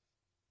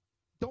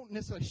 Don't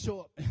necessarily show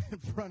up in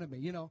front of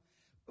me,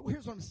 But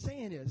here's what I'm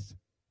saying is,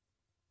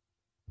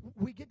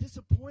 We get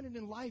disappointed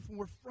in life, and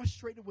we're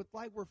frustrated with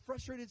life. We're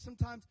frustrated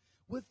sometimes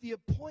with the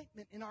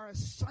appointment in our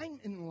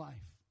assignment in life.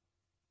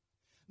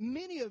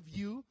 Many of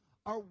you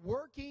are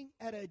working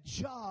at a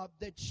job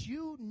that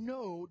you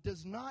know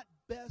does not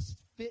best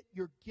fit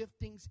your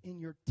giftings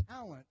and your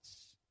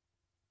talents,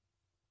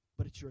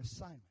 but it's your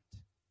assignment.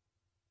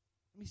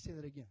 Let me say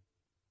that again.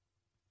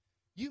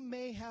 You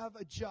may have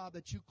a job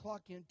that you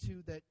clock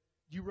into, that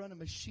you run a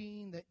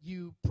machine, that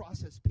you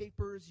process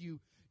papers, you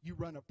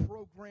run a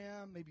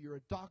program, maybe you're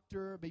a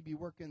doctor, maybe you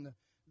work in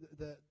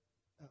the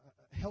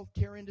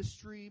healthcare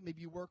industry,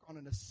 maybe you work on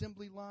an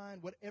assembly line,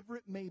 whatever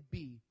it may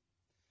be.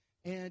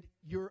 And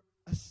your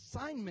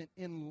assignment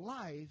in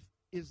life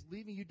is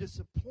leaving you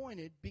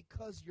disappointed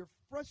because you're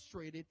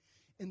frustrated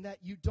in that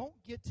you don't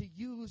get to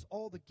use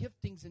all the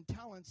giftings and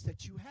talents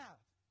that you have.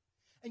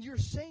 And you're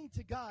saying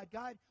to God,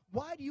 God,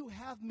 why do you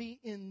have me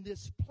in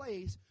this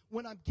place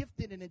when I'm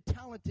gifted and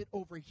talented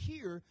over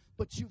here,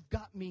 but you've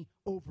got me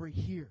over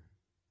here?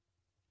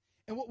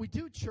 And what we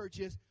do, church,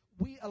 is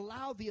we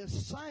allow the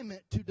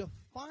assignment to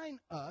define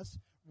us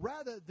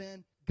rather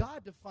than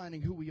God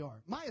defining who we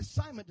are. My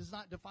assignment does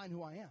not define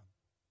who I am.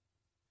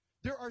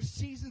 There are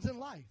seasons in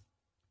life.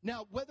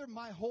 Now, whether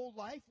my whole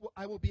life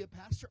I will be a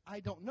pastor, I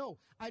don't know.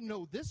 I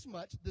know this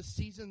much, the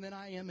season that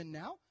I am in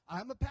now,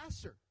 I'm a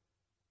pastor.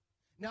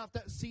 Now, if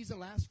that season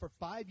lasts for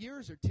 5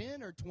 years or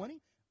 10 or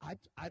 20,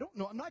 I don't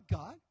know. I'm not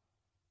God.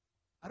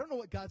 I don't know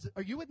what God's.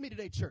 Are you with me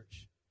today,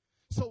 church?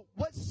 So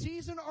what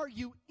season are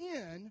you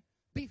in?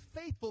 Be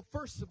faithful,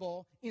 first of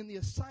all, in the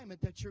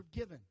assignment that you're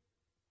given.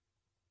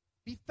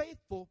 Be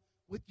faithful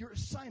with your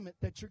assignment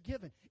that you're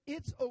given.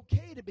 It's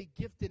okay to be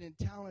gifted and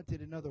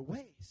talented in other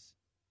ways.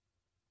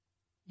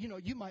 You know,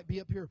 you might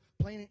be up here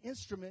playing an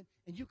instrument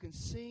and you can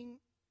sing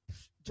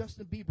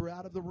Justin Bieber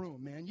out of the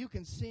room, man. You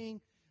can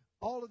sing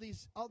all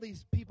these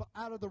people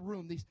out of the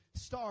room, these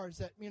stars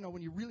that, you know,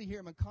 when you really hear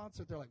them in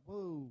concert, they're like,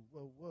 whoa,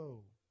 whoa,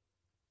 whoa.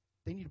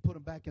 They need to put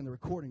them back in the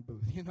recording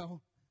booth, you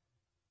know.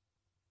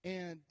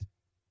 And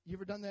you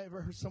ever done that?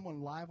 Ever heard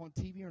someone live on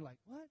TV and you're like,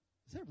 what?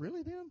 Is that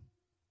really them?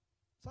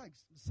 It's like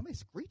somebody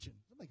screeching.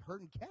 Somebody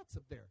herding cats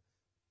up there.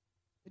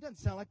 It doesn't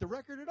sound like the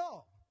record at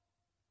all.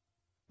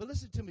 But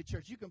listen to me,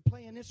 church. You can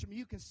play an instrument,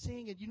 you can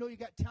sing, and you know you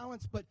got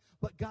talents, but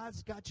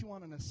God's got you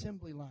on an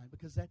assembly line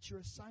because that's your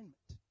assignment.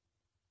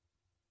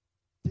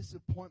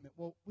 Disappointment.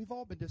 Well, we've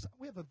all been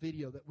disappointed. We have a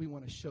video that we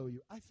want to show you.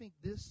 I think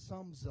this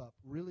sums up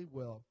really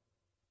well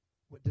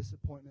what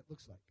disappointment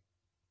looks like.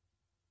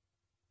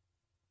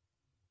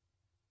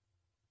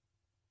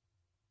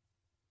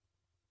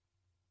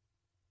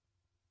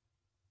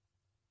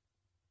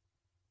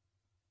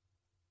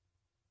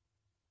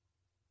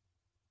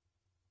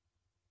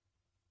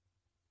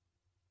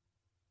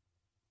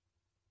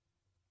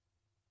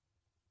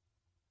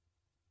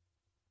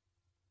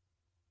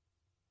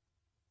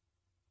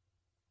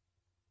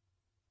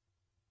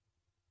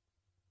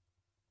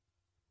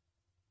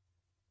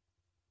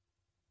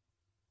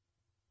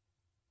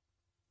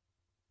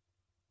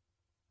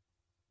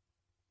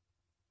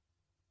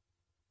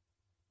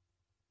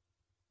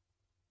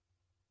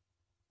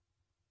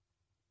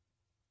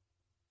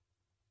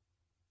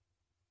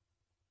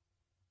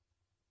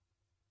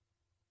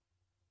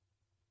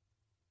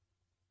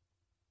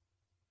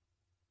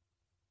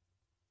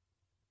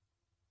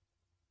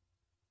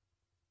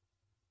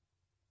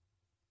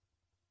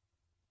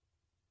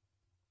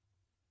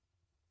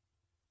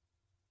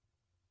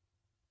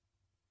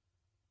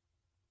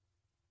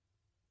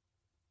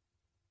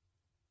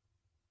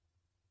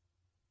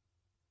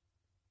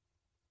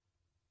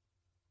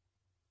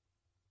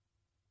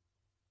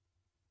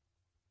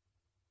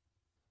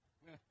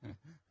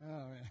 Oh,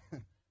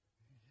 man.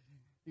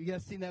 You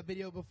guys seen that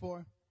video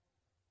before?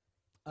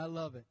 I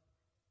love it.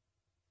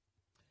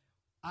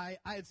 I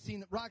had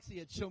seen, Roxy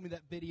had shown me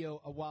that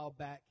video a while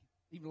back,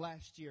 even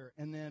last year.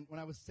 And then when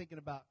I was thinking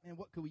about, man,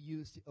 what could we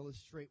use to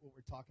illustrate what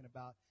we're talking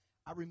about?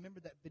 I remember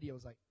that video. I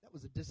was like, that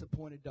was a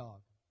disappointed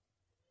dog.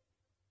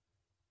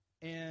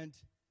 And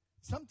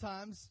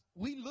sometimes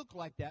we look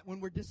like that when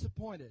we're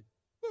disappointed.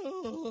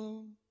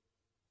 Oh,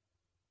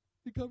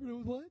 you covered it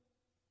with what?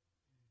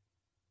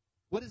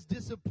 What does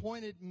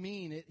disappointed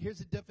mean?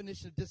 Here's a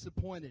definition of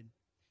disappointed.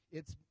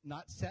 It's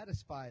not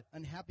satisfied,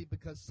 unhappy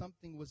because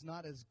something was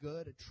not as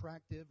good,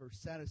 attractive, or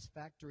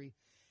satisfactory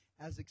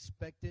as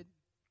expected,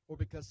 or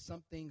because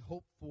something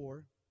hoped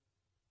for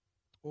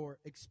or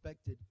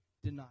expected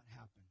did not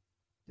happen.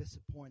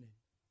 Disappointed.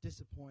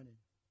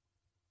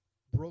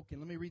 Broken.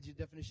 Let me read you the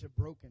definition of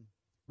broken.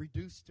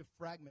 Reduced to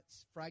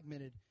fragments,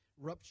 fragmented,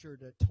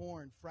 ruptured,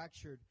 torn,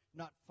 fractured,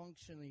 not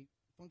functioning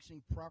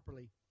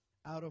properly,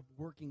 out of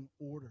working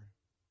order.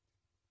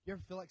 You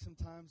ever feel like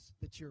sometimes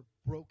that you're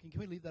broken? Can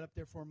we leave that up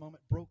there for a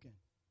moment? Broken.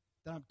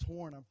 That I'm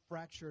torn, I'm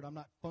fractured, I'm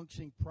not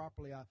functioning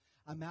properly.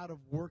 I'm out of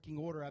working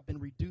order. I've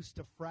been reduced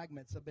to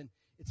fragments.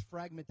 It's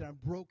fragmented. I'm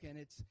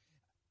broken.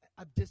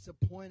 I'm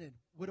disappointed.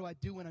 What do I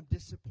do when I'm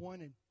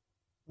disappointed?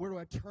 Where do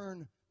I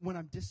turn when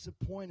I'm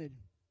disappointed?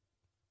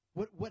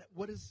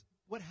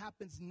 What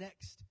happens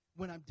next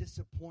when I'm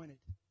disappointed?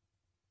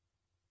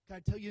 Can I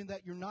tell you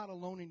that you're not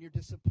alone in your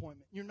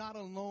disappointment? You're not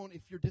alone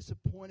if you're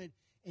disappointed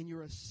in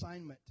your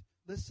assignment.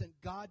 Listen,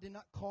 God did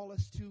not call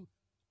us to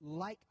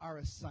like our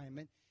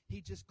assignment.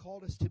 He just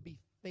called us to be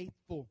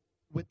faithful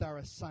with our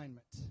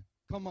assignment.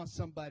 Come on,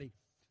 somebody.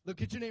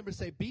 Look at your neighbor and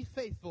say, be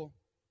faithful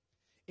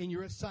in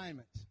your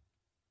assignment.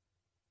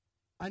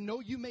 I know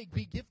you may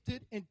be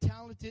gifted and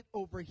talented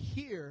over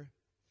here,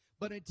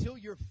 but until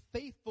you're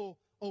faithful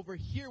over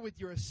here with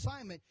your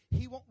assignment,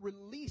 He won't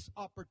release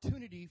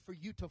opportunity for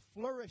you to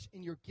flourish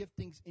in your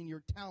giftings and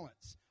your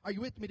talents. Are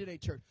you with me today,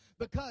 church?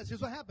 Because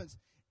here's what happens.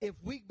 If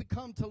we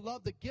become to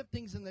love the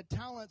giftings and the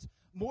talents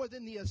more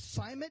than the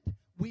assignment,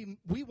 we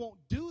won't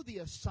do the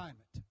assignment.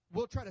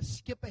 We'll try to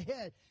skip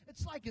ahead.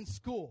 It's like in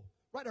school,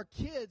 right? Our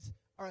kids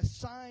are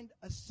assigned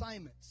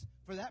assignments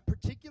for that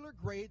particular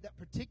grade, that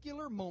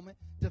particular moment,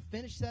 to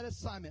finish that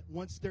assignment.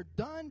 Once they're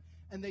done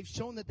and they've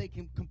shown that they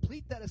can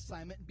complete that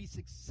assignment and be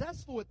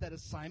successful with that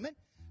assignment,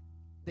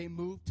 they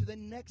move to the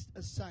next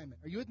assignment.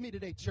 Are you with me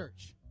today,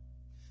 church?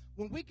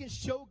 When we can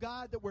show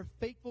God that we're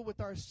faithful with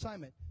our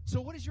assignment.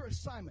 So what is your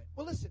assignment?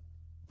 Well, listen,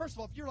 first of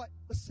all, if you're like,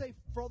 let's say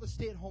for all the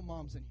stay-at-home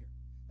moms in here,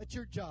 that's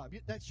your job.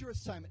 That's your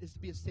assignment, is to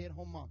be a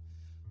stay-at-home mom.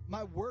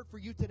 My word for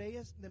you today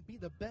is to be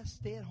the best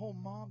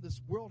stay-at-home mom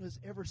this world has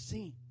ever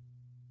seen.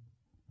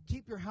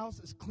 Keep your house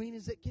as clean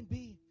as it can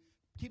be.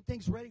 Keep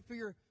things ready for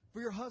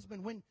your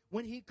husband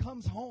when he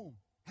comes home.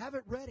 Have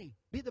it ready.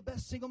 Be the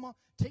best single mom.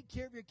 Take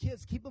care of your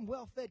kids. Keep them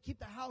well fed. Keep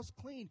the house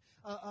clean.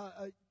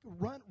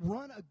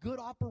 Run a good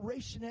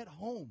operation at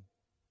home.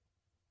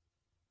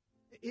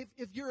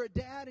 If you're a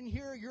dad in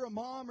here, you're a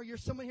mom, or you're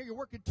someone here, you're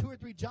working 2 or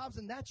 3 jobs,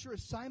 and that's your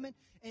assignment,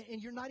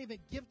 and you're not even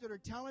gifted or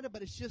talented,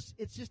 but it's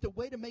just a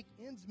way to make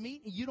ends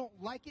meet, and you don't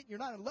like it, you're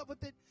not in love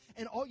with it,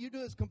 and all you do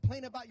is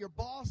complain about your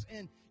boss,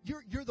 and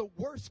you're the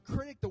worst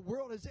critic the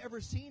world has ever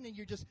seen, and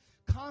you're just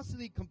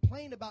constantly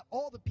complaining about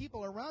all the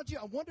people around you.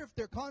 I wonder if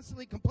they're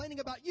constantly complaining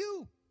about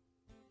you.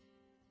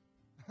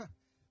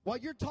 While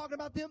you're talking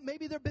about them,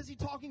 maybe they're busy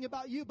talking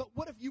about you, but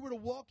what if you were to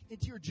walk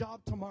into your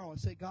job tomorrow and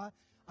say, God,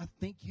 I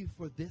thank you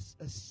for this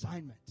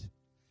assignment.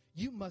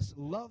 You must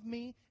love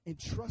me and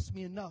trust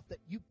me enough that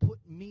you put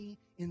me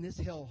in this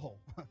hellhole,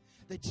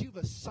 that you've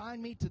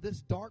assigned me to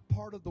this dark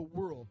part of the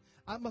world.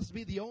 I must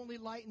be the only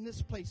light in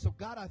this place. So,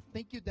 God, I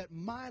thank you that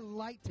my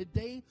light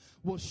today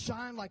will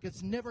shine like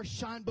it's never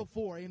shined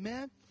before.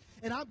 Amen?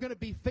 And I'm going to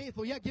be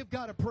faithful. Yeah, give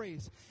God a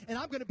praise. And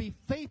I'm going to be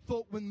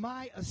faithful with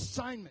my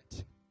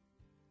assignment.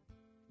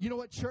 You know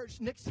what,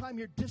 church? Next time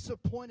you're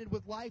disappointed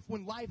with life,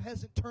 when life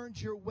hasn't turned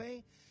your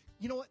way,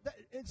 you know what?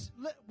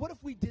 What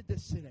if we did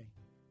this today?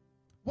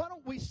 Why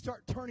don't we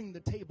start turning the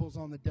tables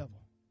on the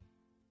devil?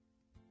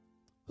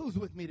 Who's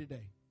with me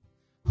today?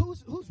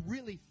 Who's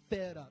really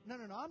fed up? No.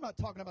 I'm not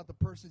talking about the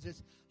person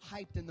just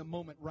hyped in the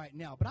moment right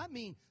now. But I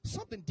mean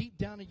something deep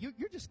down in you.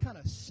 You're just kind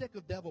of sick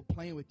of devil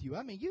playing with you.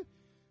 I mean,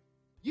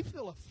 you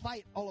feel a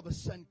fight all of a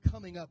sudden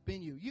coming up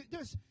in you.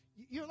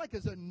 You're like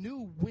there's a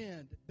new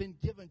wind been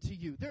given to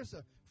you. There's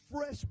a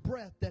fresh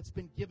breath that's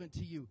been given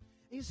to you.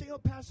 And you say, oh,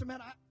 Pastor, man,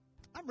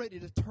 I'm ready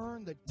to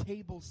turn the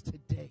tables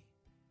today.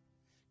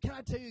 Can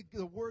I tell you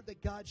the word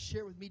that God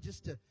shared with me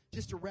just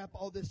to wrap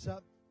all this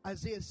up?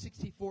 Isaiah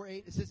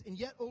 64:8, it says, and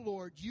yet, O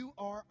Lord, you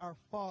are our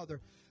Father.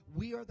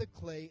 We are the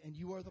clay and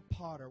you are the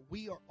potter.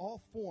 We are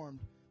all formed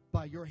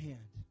by your hand.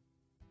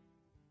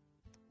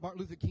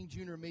 Martin Luther King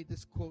Jr. made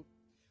this quote,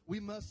 we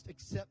must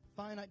accept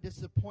finite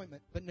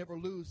disappointment but never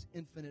lose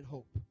infinite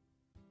hope.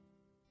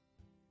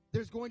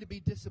 There's going to be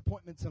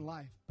disappointments in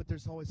life, but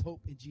there's always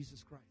hope in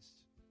Jesus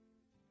Christ.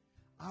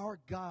 Our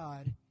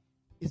God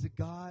is a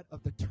God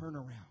of the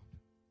turnaround.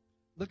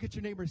 Look at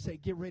your neighbor and say,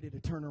 get ready to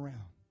turn around.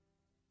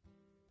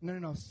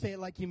 No. Say it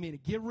like you mean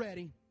it. Get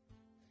ready.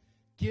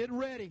 Get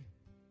ready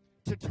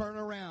to turn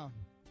around.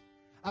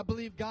 I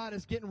believe God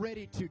is getting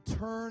ready to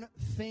turn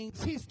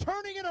things. He's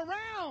turning it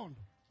around.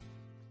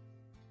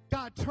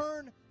 God,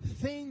 turn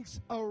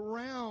things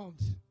around.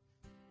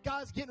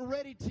 God's getting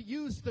ready to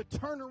use the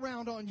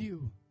turnaround on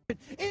you.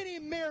 Any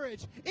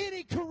marriage,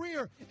 any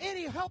career,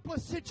 any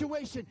helpless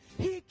situation,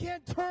 He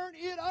can turn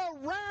it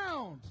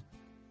around.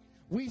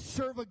 We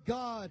serve a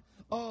God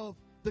of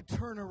the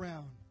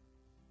turnaround.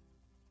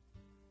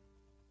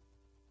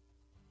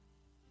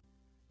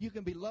 You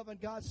can be loving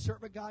God,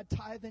 serving God,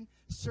 tithing,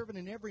 serving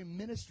in every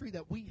ministry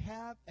that we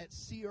have at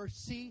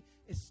CRC,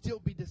 and still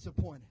be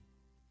disappointed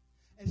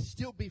and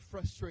still be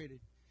frustrated.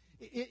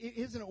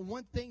 Isn't it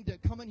one thing to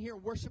come in here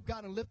and worship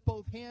God and lift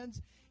both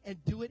hands and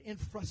do it in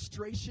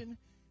frustration?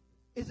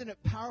 Isn't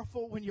it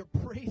powerful when you're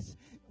praised,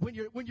 when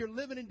you're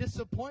living in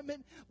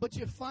disappointment, but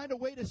you find a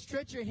way to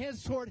stretch your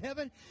hands toward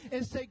heaven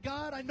and say,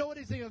 God, I know it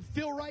doesn't even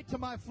feel right to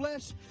my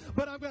flesh,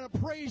 but I'm going to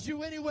praise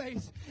you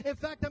anyways. In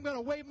fact, I'm going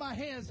to wave my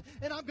hands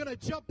and I'm going to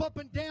jump up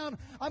and down.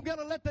 I'm going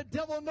to let the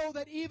devil know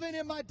that even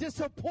in my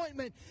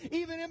disappointment,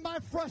 even in my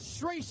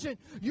frustration,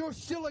 you're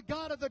still a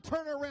God of the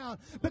turnaround,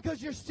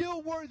 because you're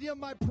still worthy of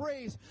my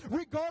praise.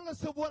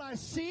 Regardless of what I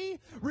see,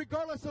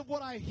 regardless of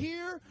what I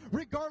hear,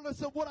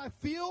 regardless of what I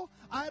feel,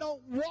 I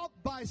don't walk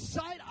by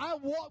sight, I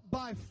walk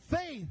by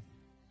faith.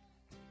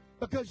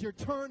 because you're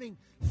turning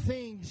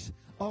things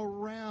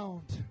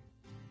around.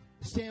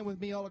 Stand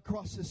with me all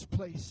across this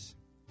place.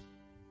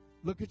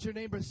 Look at your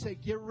neighbor and say,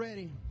 get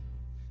ready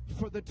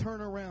for the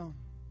turnaround.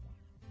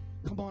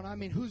 Come on, I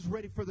mean, who's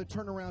ready for the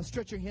turnaround?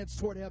 Stretch your hands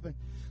toward heaven.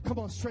 Come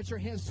on, stretch your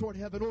hands toward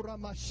heaven.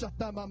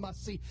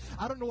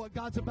 I don't know what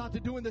God's about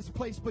to do in this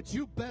place, but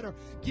you better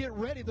get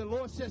ready. The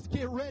Lord says,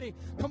 get ready.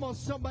 Come on,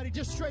 somebody,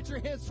 just stretch your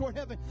hands toward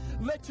heaven.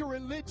 Let your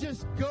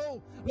religious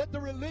go. Let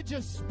the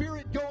religious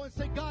spirit go and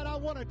say, God, I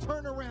want to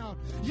turn around.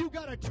 You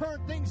got to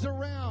turn things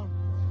around.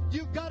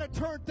 You've got to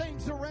turn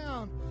things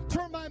around.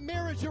 Turn my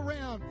marriage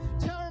around.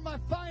 Turn my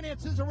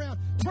finances around.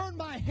 Turn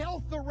my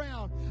health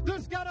around.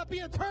 There's got to be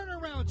a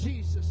turnaround,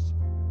 Jesus.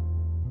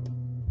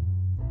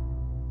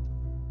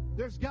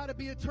 There's got to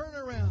be a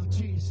turnaround,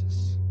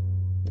 Jesus.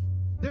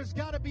 There's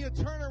got to be a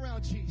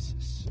turnaround,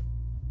 Jesus.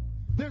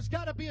 There's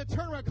got to be a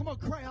turnaround. Come on,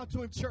 cry out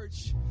to Him,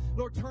 church.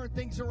 Lord, turn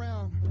things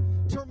around.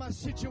 Turn my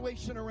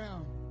situation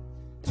around.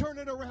 Turn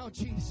it around,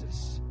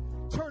 Jesus.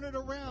 Turn it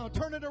around.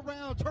 Turn it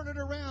around. Turn it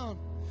around.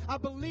 I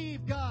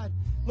believe, God.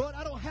 Lord,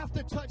 I don't have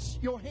to touch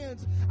your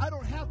hands. I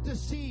don't have to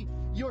see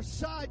your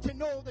side to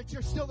know that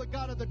you're still the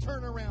God of the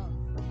turnaround.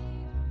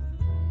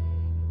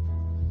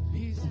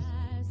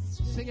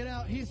 Sing it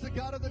out. He's the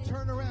God of the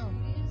turnaround.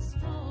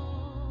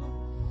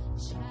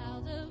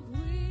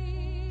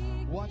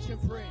 Watch Him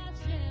pray.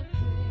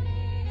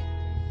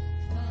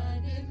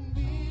 Find in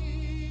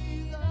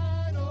me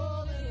thine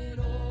all in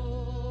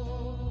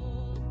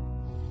all.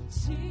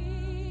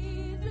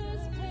 Jesus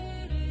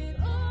paid it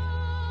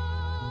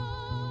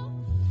all.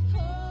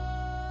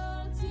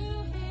 All to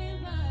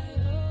Him I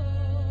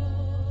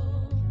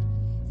owe.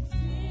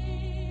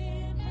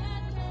 Sin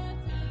had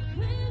left a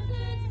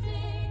crimson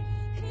stain.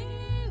 He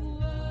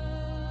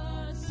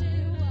washed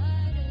it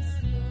white as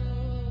snow.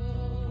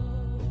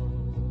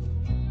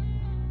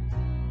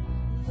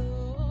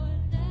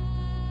 Lord,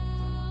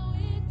 now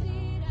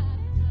indeed I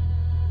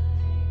find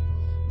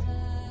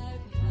Thy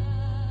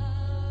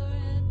power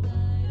and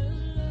Thine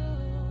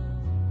alone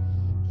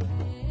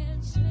can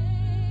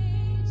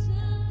change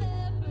the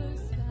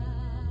leper's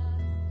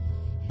scars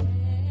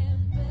and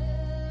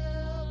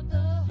melt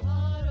the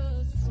heart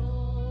of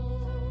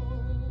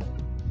stone.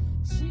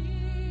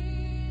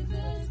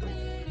 Jesus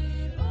paid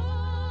it all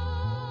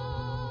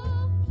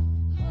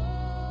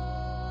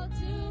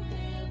to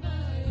Him I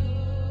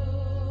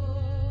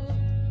owe.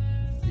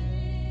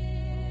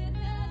 Sin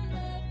had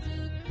left a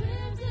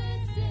crimson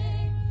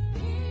stain.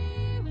 He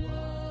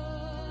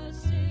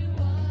washed it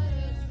white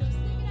as snow.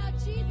 Sing it out,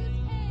 Jesus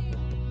paid.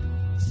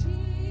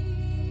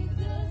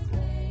 Jesus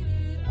paid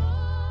it all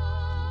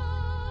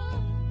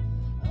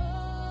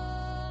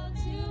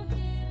to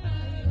Him I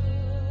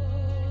owe.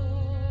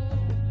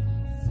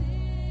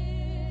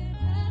 Sin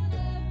had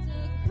left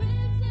a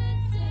crimson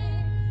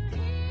stain.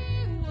 He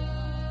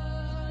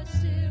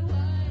washed it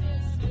white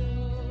as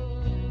snow.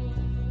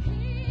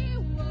 He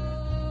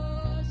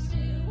washed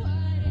it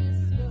white as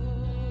snow.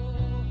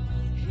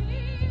 He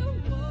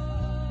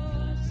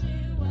washed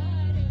it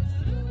white as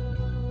snow.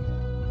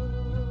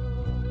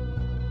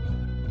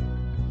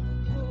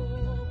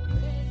 Oh,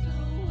 praise the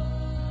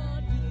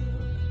one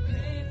who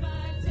paid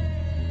my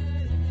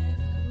debt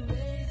and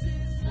raised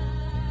His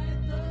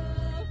life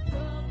up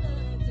from the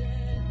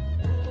dead.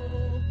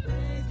 Oh,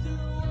 praise the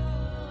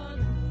one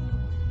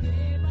who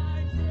paid my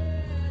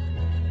debt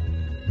and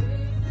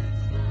raised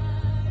His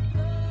life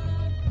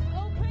up.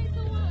 Oh, praise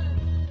the one.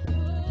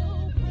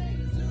 Oh,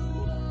 praise the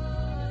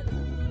one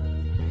who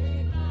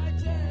paid my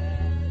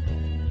debt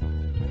and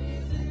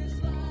raised His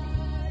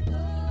life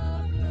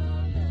up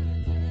from the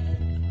dead.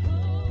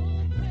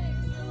 Oh,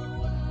 praise the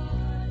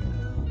one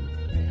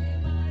who paid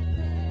my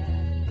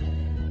debt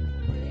and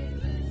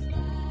raised His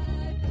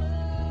life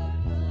up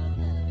from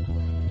the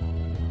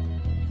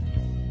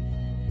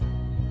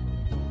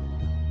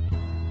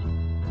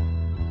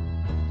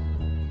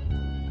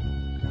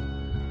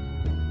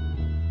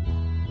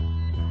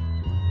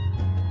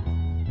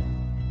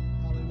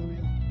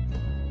Hallelujah.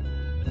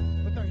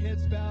 With our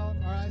heads bowed,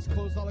 our eyes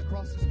closed all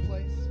across this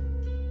place,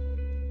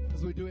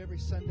 as we do every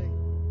Sunday,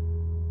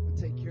 we'll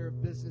take care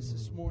of business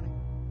this morning.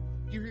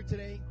 You're here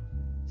today,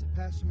 say,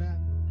 Pastor Matt,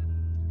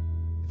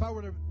 if I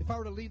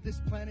were to leave this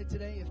planet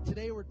today, if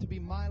today were to be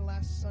my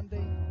last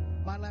Sunday,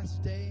 my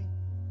last day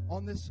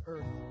on this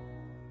earth,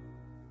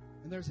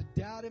 and there's a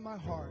doubt in my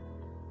heart,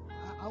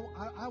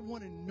 I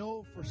want to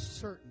know for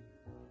certain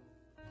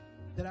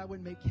that I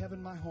would make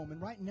heaven my home.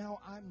 And right now,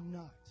 I'm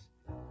not.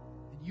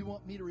 And you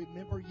want me to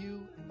remember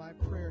you in my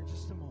prayer in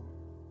just a moment.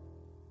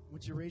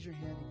 Would you raise your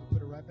hand? You can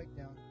put it right back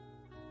down.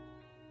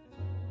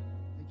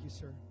 Thank you,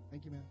 sir.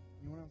 Thank you, ma'am.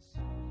 Anyone else?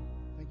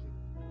 Thank you.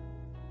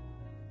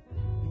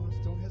 Anyone else?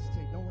 Don't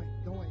hesitate. Don't wait.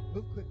 Don't wait.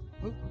 Move quickly.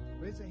 Move quickly.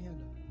 Raise that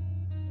hand up.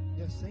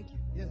 Yes, thank you.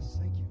 Yes,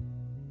 thank you.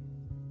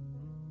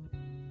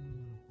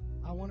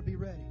 I want to be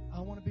ready. I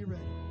want to be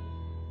ready.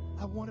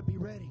 I want to be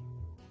ready.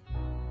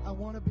 I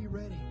want to be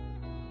ready.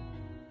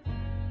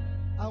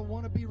 I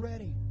want to be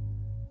ready.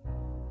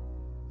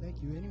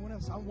 Thank you. Anyone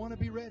else? I want to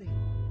be ready.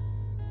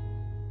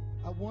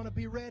 I want to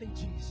be ready,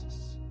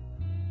 Jesus.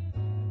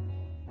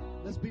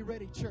 Let's be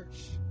ready,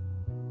 church.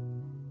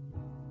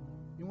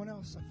 Anyone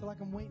else? I feel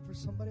like I'm waiting for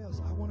somebody else.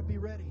 I want to be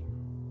ready.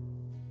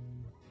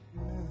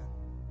 Amen.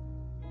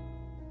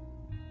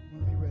 I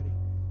want to be ready.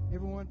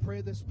 Everyone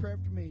pray this prayer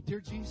after me. Dear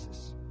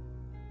Jesus,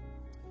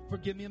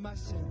 forgive me of my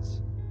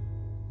sins.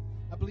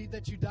 I believe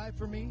that you died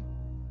for me,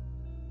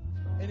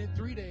 and in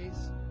 3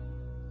 days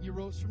you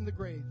rose from the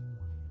grave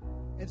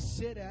and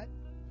sit at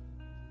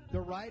the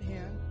right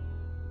hand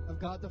of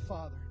God the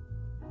Father.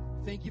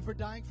 Thank you for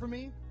dying for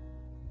me.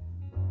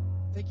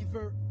 Thank you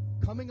for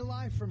coming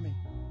alive for me.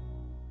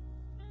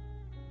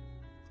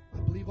 I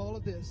believe all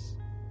of this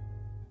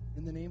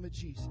in the name of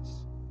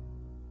Jesus.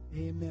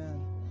 Amen.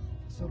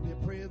 So be a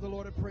prayer of the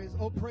Lord and praise.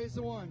 Oh, praise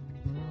the one.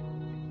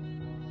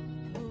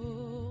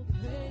 Oh,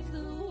 praise the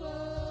one.